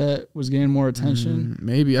time that was gaining more attention.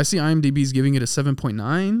 Maybe. I see IMDb's giving it a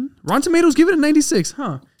 7.9. Rotten Tomatoes give it a 96,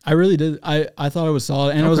 huh? I really did. I thought it was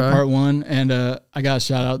solid, and it was a part 1. And I got to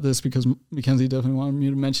shout out this because Mackenzie definitely wanted me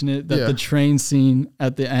to mention it. That the train scene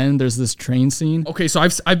at the end, there's this train scene. Okay, so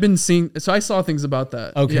I've been seeing. So I saw things about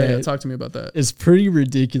that. Okay, yeah, talk to me about that. It's pretty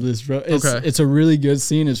ridiculous, bro. It's a really good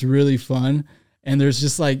scene. It's really fun, and there's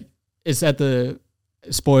just like it's at the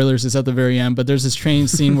spoilers. It's at the very end, but there's this train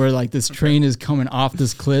scene where like this train is coming off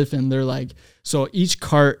this cliff, and they're like. So each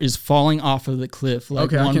cart is falling off of the cliff,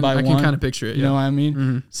 like one by one. I can kind of picture it. You know what I mean?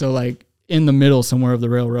 Mm-hmm. So like in the middle somewhere of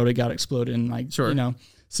the railroad, it got exploded, and like you know,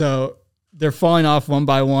 so they're falling off one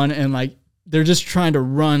by one, and like they're just trying to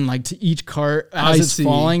run like to each cart as it's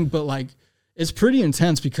falling, but like it's pretty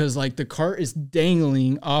intense because like the cart is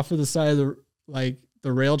dangling off of the side of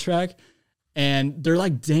the rail track, and they're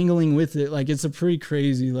like dangling with it. Like it's a pretty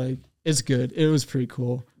crazy. Like it's good. It was pretty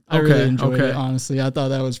cool. I really enjoyed it, honestly. I thought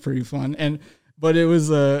that was pretty fun. But it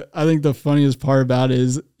was, I think the funniest part about it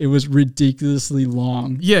is it was ridiculously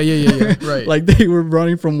long. Yeah. Right. Like they were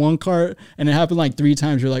running from one cart and it happened like 3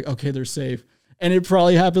 times. You're like, okay, they're safe. And it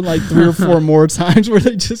probably happened like 3 or 4 more times where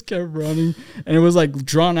they just kept running. And it was like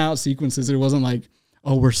drawn out sequences. It wasn't like,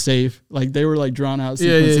 oh, we're safe. Like they were like drawn out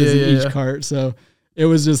sequences in each cart. So it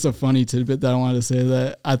was just a funny tidbit that I wanted to say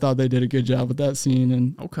that I thought they did a good job with that scene.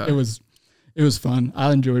 And it was fun.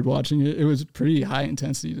 I enjoyed watching it. It was pretty high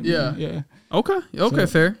intensity to me. Yeah. Okay,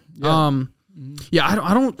 fair. Yeah.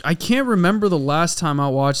 Yeah, I can't remember the last time I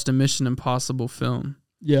watched a Mission Impossible film.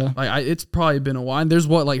 Yeah. Like it's probably been a while. And there's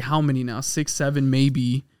like how many now? 6, 7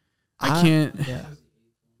 maybe. I can't. Yeah.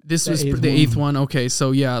 This was the eighth one. Okay,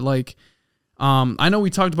 so yeah, like I know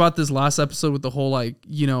we talked about this last episode with the whole like,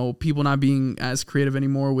 people not being as creative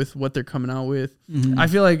anymore with what they're coming out with. Mm-hmm. I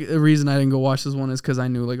feel like the reason I didn't go watch this one is because I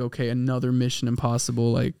knew like, okay, another Mission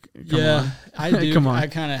Impossible. Like, come on. I do. Come on. I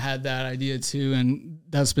kind of had that idea too, and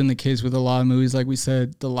that's been the case with a lot of movies. Like we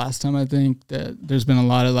said the last time, I think that there's been a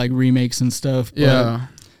lot of like remakes and stuff. But yeah.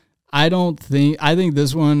 I think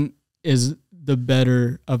this one is the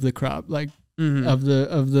better of the crop. Like of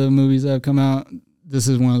the movies that have come out. This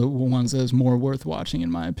is one of the ones that's more worth watching, in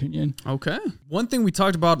my opinion. Okay. One thing we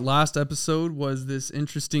talked about last episode was this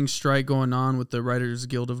interesting strike going on with the Writers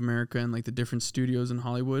Guild of America and like the different studios in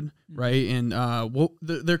Hollywood, right? And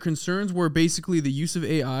their concerns were basically the use of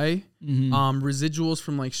AI, residuals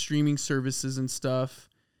from like streaming services and stuff,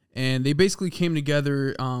 and they basically came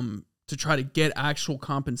together to try to get actual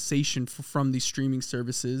compensation from these streaming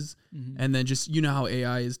services, and then just how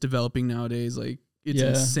AI is developing nowadays, like it's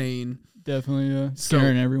insane. Definitely, yeah.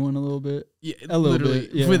 Scaring everyone a little bit. Yeah, a little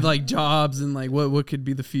bit. Yeah. With like jobs and like what could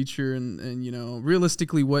be the future and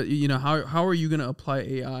realistically what how are you gonna apply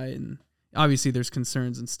AI, and obviously there's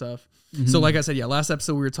concerns and stuff. So like I said, last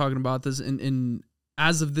episode we were talking about this, and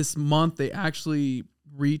as of this month they actually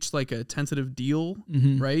reached like a tentative deal,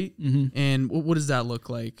 right? And what does that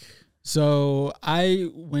look like? So I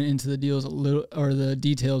went into the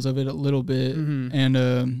details of it a little bit,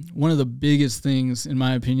 and one of the biggest things, in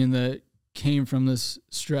my opinion, that came from this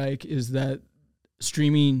strike is that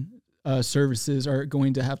streaming services are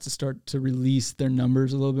going to have to start to release their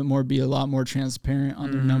numbers a little bit more, be a lot more transparent on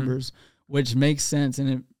their numbers, which makes sense,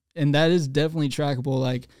 and that is definitely trackable.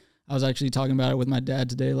 Like I was actually talking about it with my dad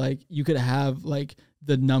today. Like you could have like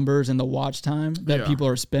the numbers and the watch time that people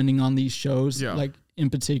are spending on these shows, like in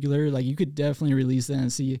particular, like you could definitely release that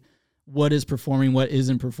and see what is performing, what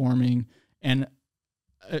isn't performing, and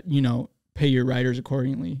pay your writers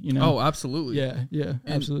accordingly. Oh, absolutely. Yeah,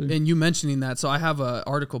 absolutely. And you mentioning that, so I have an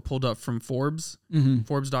article pulled up from Forbes,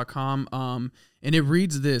 Forbes.com, and it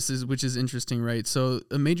reads this, which is interesting, right? So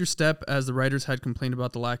a major step, as the writers had complained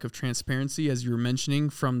about the lack of transparency, as you were mentioning,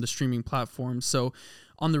 from the streaming platforms. So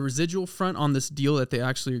on the residual front, on this deal that they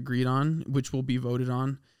actually agreed on, which will be voted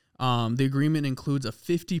on, the agreement includes a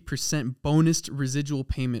 50% bonus residual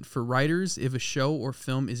payment for writers if a show or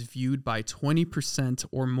film is viewed by 20%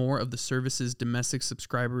 or more of the service's domestic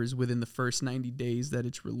subscribers within the first 90 days that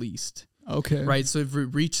it's released. Okay. Right. So if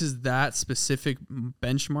it reaches that specific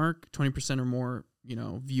benchmark, 20% or more,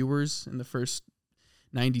 viewers in the first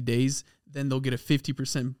 90 days, then they'll get a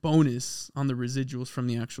 50% bonus on the residuals from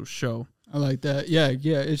the actual show. I like that. Yeah.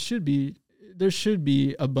 It should be. There should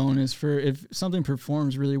be a bonus for if something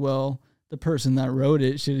performs really well. The person that wrote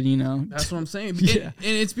it should, That's what I'm saying. And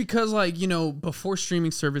it's because, like, before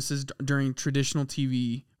streaming services during traditional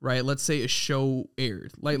TV, right? Let's say a show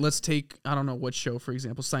aired. Like, let's take, I don't know what show, for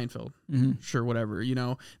example, Seinfeld. Sure, whatever.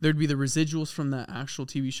 There'd be the residuals from that actual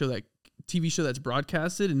TV show that's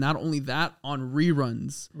broadcasted, and not only that, on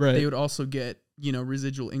reruns, they would also get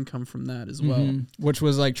residual income from that as well, which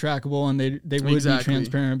was like trackable, and they would be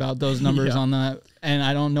transparent about those numbers on that. And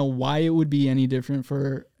I don't know why it would be any different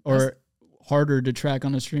or harder to track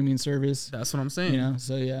on a streaming service. That's what I'm saying.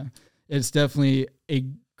 So yeah, it's definitely a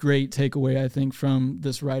great takeaway, I think, from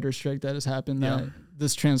this writer strike that has happened, that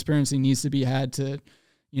this transparency needs to be had to,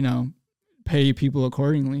 pay people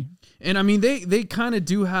accordingly. And I mean, they kind of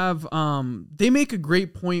do have, they make a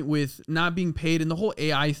great point with not being paid and the whole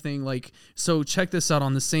AI thing. Like, so check this out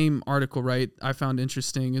on the same article, right? I found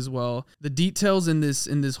interesting as well. The details in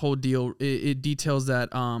this whole deal, it details that,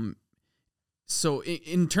 so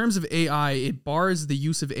in terms of AI, it bars the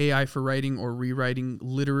use of AI for writing or rewriting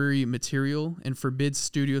literary material and forbids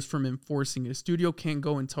studios from enforcing it. A studio can't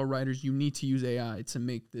go and tell writers, you need to use AI to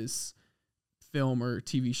make this film or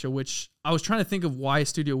TV show, which I was trying to think of why a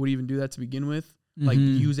studio would even do that to begin with, like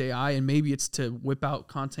use AI, and maybe it's to whip out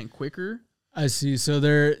content quicker. I see.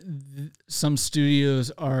 So some studios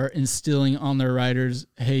are instilling on their writers,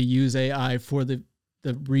 hey, use AI for the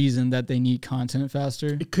reason that they need content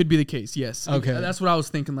faster. It could be the case, yes. Okay. That's what I was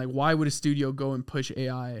thinking. Like, why would a studio go and push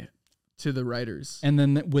AI to the writers? And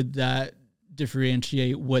then would that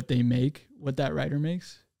differentiate what they make, what that writer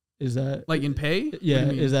makes? Is that like in pay? Yeah.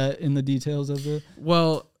 Is that in the details of the?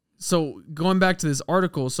 Well, so going back to this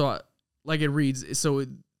article, so like it reads, so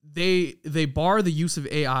they bar the use of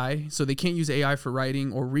AI, so they can't use AI for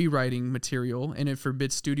writing or rewriting material, and it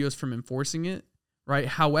forbids studios from enforcing it, right?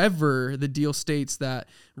 However, the deal states that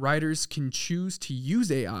writers can choose to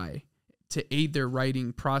use AI to aid their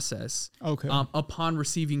writing process. Okay. Upon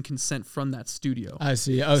receiving consent from that studio. I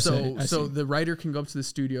see. So the writer can go up to the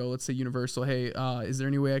studio, let's say Universal, hey, is there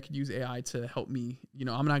any way I could use AI to help me?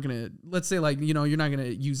 I'm not going to, let's say like, you're not going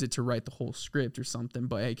to use it to write the whole script or something,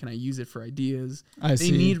 but hey, can I use it for ideas?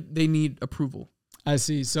 They need approval. I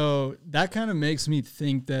see. So that kind of makes me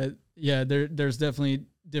think that, there's definitely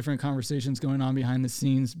different conversations going on behind the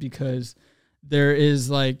scenes, because there is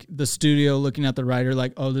like the studio looking at the writer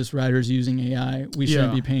like, oh, this writer's using AI. We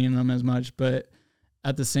shouldn't be paying them as much. But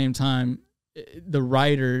at the same time, the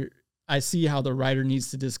writer, I see how the writer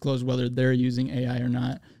needs to disclose whether they're using AI or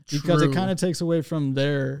not, because it kind of takes away from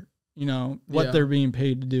their, what they're being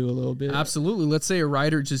paid to do a little bit. Absolutely. Let's say a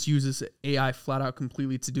writer just uses AI flat out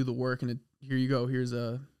completely to do the work, and here you go. Here's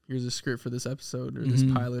a script for this episode or this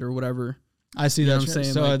pilot or whatever. I see that.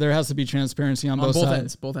 So like, there has to be transparency on both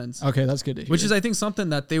sides. Both ends. Okay, that's good to hear. Which is, I think, something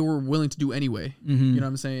that they were willing to do anyway. You know what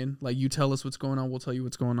I'm saying? Like, you tell us what's going on, we'll tell you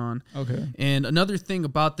what's going on. Okay. And another thing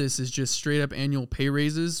about this is just straight up annual pay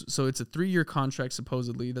raises. So it's a 3-year contract,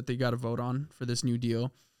 supposedly, that they got to vote on for this new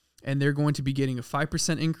deal. And they're going to be getting a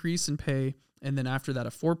 5% increase in pay. And then after that, a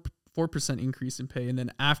 4% increase in pay. And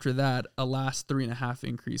then after that, a last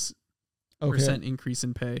 3.5% increase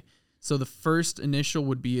in pay. So the first initial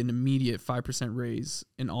would be an immediate 5% raise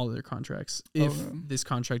in all of their contracts if this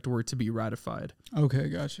contract were to be ratified. Okay,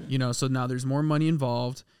 gotcha. So now there's more money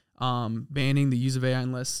involved, banning the use of AI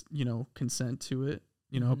unless, consent to it,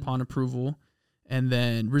 upon approval, and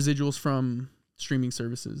then residuals from streaming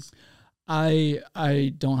services.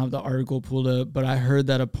 I don't have the article pulled up, but I heard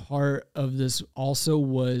that a part of this also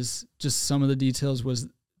was just some of the details was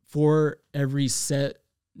for every set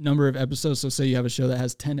number of episodes. So say you have a show that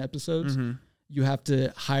has 10 episodes, you have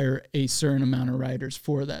to hire a certain amount of writers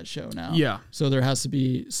for that show now. Yeah. So there has to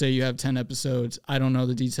be, say you have 10 episodes. I don't know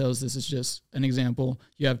the details. This is just an example.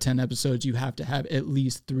 You have 10 episodes. You have to have at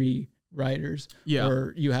least 3 writers. Yeah.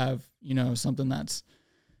 Or you have, something that's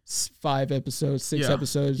 5 episodes, 6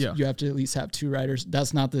 episodes. Yeah. You have to at least have 2 writers.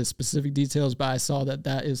 That's not the specific details, but I saw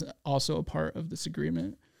that is also a part of this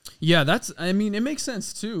agreement. Yeah, it makes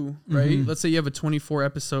sense too, right? Let's say you have a 24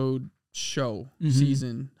 episode show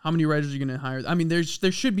season. How many writers are you going to hire? I mean, there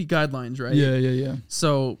should be guidelines, right? Yeah.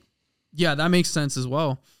 So, yeah, that makes sense as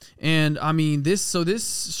well. And I mean, this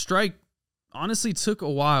strike honestly took a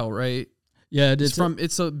while, right? Yeah, it's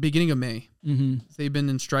the beginning of May. They've been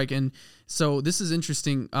in strike. And so this is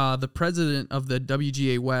interesting. The president of the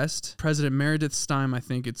WGA West, President Meredith Stein, I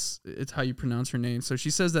think it's how you pronounce her name. So she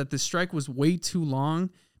says that the strike was way too long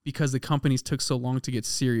because the companies took so long to get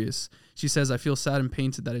serious. She says, I feel sad and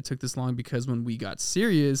pained that it took this long because when we got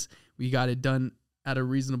serious, we got it done at a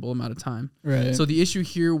reasonable amount of time. Right. So the issue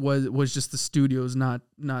here was just the studios not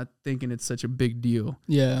thinking it's such a big deal.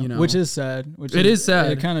 Yeah. Which is sad. It is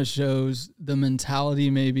sad. It kind of shows the mentality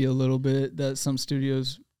maybe a little bit that some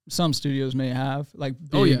studios may have, like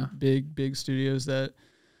big studios that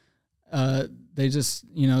they just,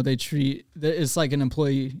 they treat, it's like an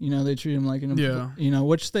employee, they treat them like an employee,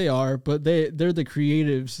 which they are, but they're the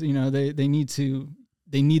creatives,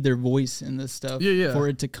 they need their voice in this stuff for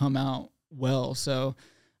it to come out well. So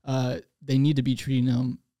they need to be treating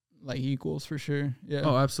them like equals for sure. Yeah.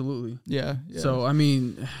 Oh, absolutely. Yeah. So, I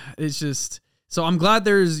mean, it's just, so I'm glad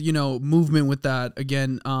there's, movement with that.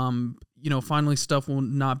 Again, finally stuff will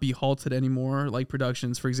not be halted anymore. Like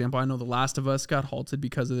productions, for example, I know The Last of Us got halted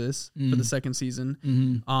because of this for the second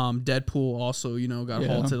season. Deadpool also, got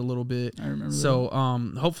halted a little bit. I remember. So,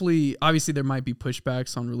 hopefully, obviously there might be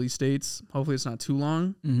pushbacks on release dates. Hopefully it's not too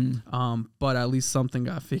long. But at least something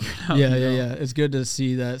got figured out. Yeah. It's good to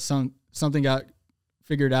see that something got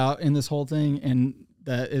figured out in this whole thing, and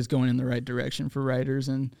that is going in the right direction for writers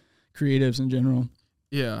and creatives in general.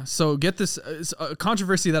 Yeah. So get this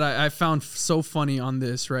controversy that I found so funny on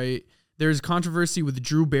this, right? There's controversy with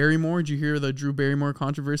Drew Barrymore. Did you hear the Drew Barrymore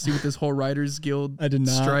controversy with this whole Writers Guild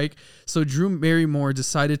strike? So Drew Barrymore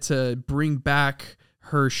decided to bring back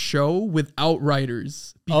her show without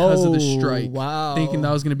writers because of the strike. Wow. Thinking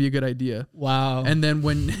that was going to be a good idea. Wow. And then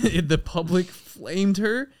when the public flamed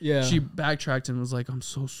her, yeah, she backtracked and was like, I'm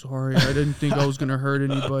so sorry. I didn't think I was going to hurt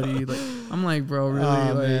anybody. Like, I'm like, bro, really?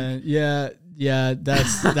 Oh, like, man. Yeah,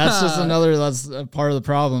 that's that's a part of the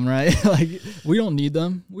problem, right? Like, we don't need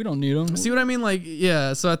them. See what I mean? Like,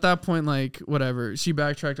 yeah. So at that point, like, whatever. She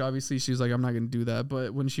backtracked. Obviously, she was like, I'm not going to do that.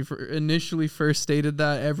 But when she initially first stated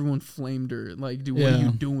that, everyone flamed her. Like, dude, what are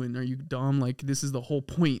you doing? Are you dumb? Like, this is the whole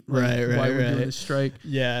point. Like, right. Why we're doing this strike?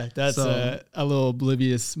 Yeah, that's a little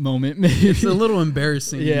oblivious moment. Maybe it's a little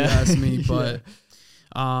embarrassing. If you ask me, but.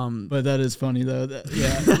 But that is funny though.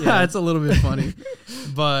 Yeah, it's a little bit funny.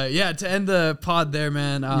 But yeah, to end the pod there,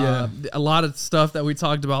 man. A lot of stuff that we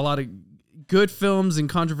talked about, a lot of good films and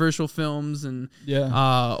controversial films, and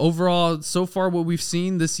overall, so far what we've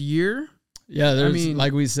seen this year. Yeah,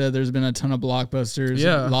 like we said, there's been a ton of blockbusters,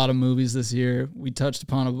 a lot of movies this year. We touched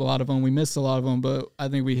upon a lot of them. We missed a lot of them, but I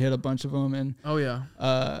think we hit a bunch of them. And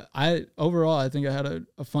I think I had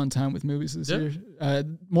a fun time with movies this year.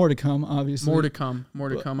 More to come, obviously. More to come.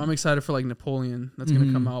 I'm excited for like Napoleon. That's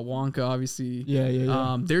gonna come out. Wonka, obviously.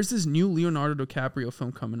 Yeah. There's this new Leonardo DiCaprio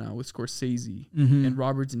film coming out with Scorsese and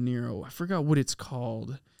Robert De Niro. I forgot what it's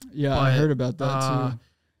called. Yeah, I heard about that too.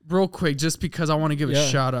 Real quick, just because I want to give a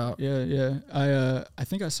shout out. Yeah. I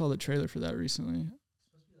think I saw the trailer for that recently.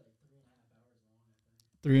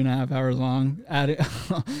 3.5 hours long.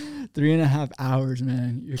 3.5 hours,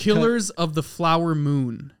 man. Killers of the Flower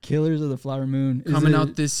Moon. Killers of the Flower Moon. Coming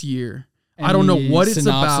out this year. I don't know what it's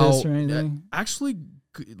about. Or anything? Actually,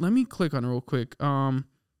 let me click on it real quick.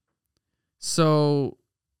 So,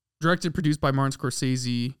 directed, produced by Martin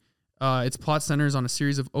Scorsese. Its plot centers on a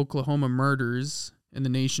series of Oklahoma murders in the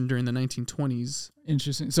nation during the 1920s.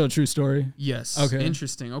 Interesting. So a true story? Yes. Okay.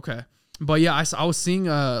 Interesting. Okay. But yeah, I was seeing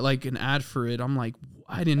like an ad for it. I'm like,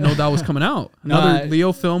 I didn't know that was coming out. Another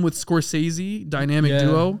Leo film with Scorsese, dynamic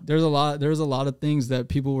duo. There's a lot of things that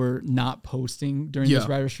people were not posting during this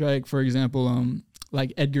writer's strike. For example,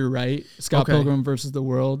 like Edgar Wright, Scott Pilgrim versus the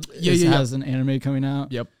World has an anime coming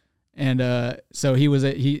out. Yep. And so he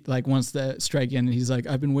once the strike ended, he's like,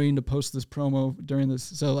 I've been waiting to post this promo during this.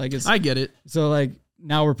 So like I get it. So like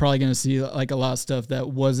now we're probably gonna see like a lot of stuff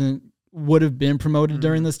that would have been promoted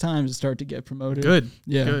during this time to start to get promoted. Good.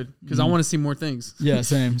 Because I want to see more things. Yeah,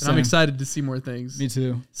 same. I'm excited to see more things. Me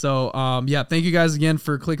too. So thank you guys again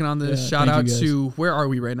for clicking on this. Shout out to, where are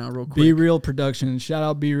we right now, real quick? Be Real Productions. Shout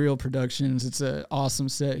out Be Real Productions. It's an awesome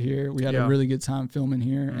set here. We had a really good time filming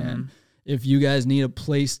here, and if you guys need a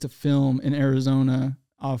place to film in Arizona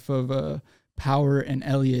off of Power and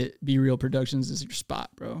Elliott, Be Real Productions is your spot,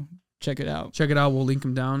 bro. Check it out. We'll link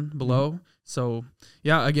them down below. So,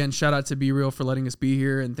 again, shout out to Be Real for letting us be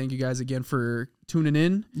here. And thank you guys again for tuning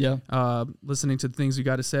in. Listening to the things we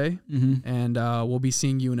got to say. And we'll be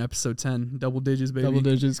seeing you in episode 10. Double digits, baby. Double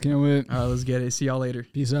digits. Can't wait. All right, let's get it. See y'all later.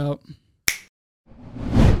 Peace out.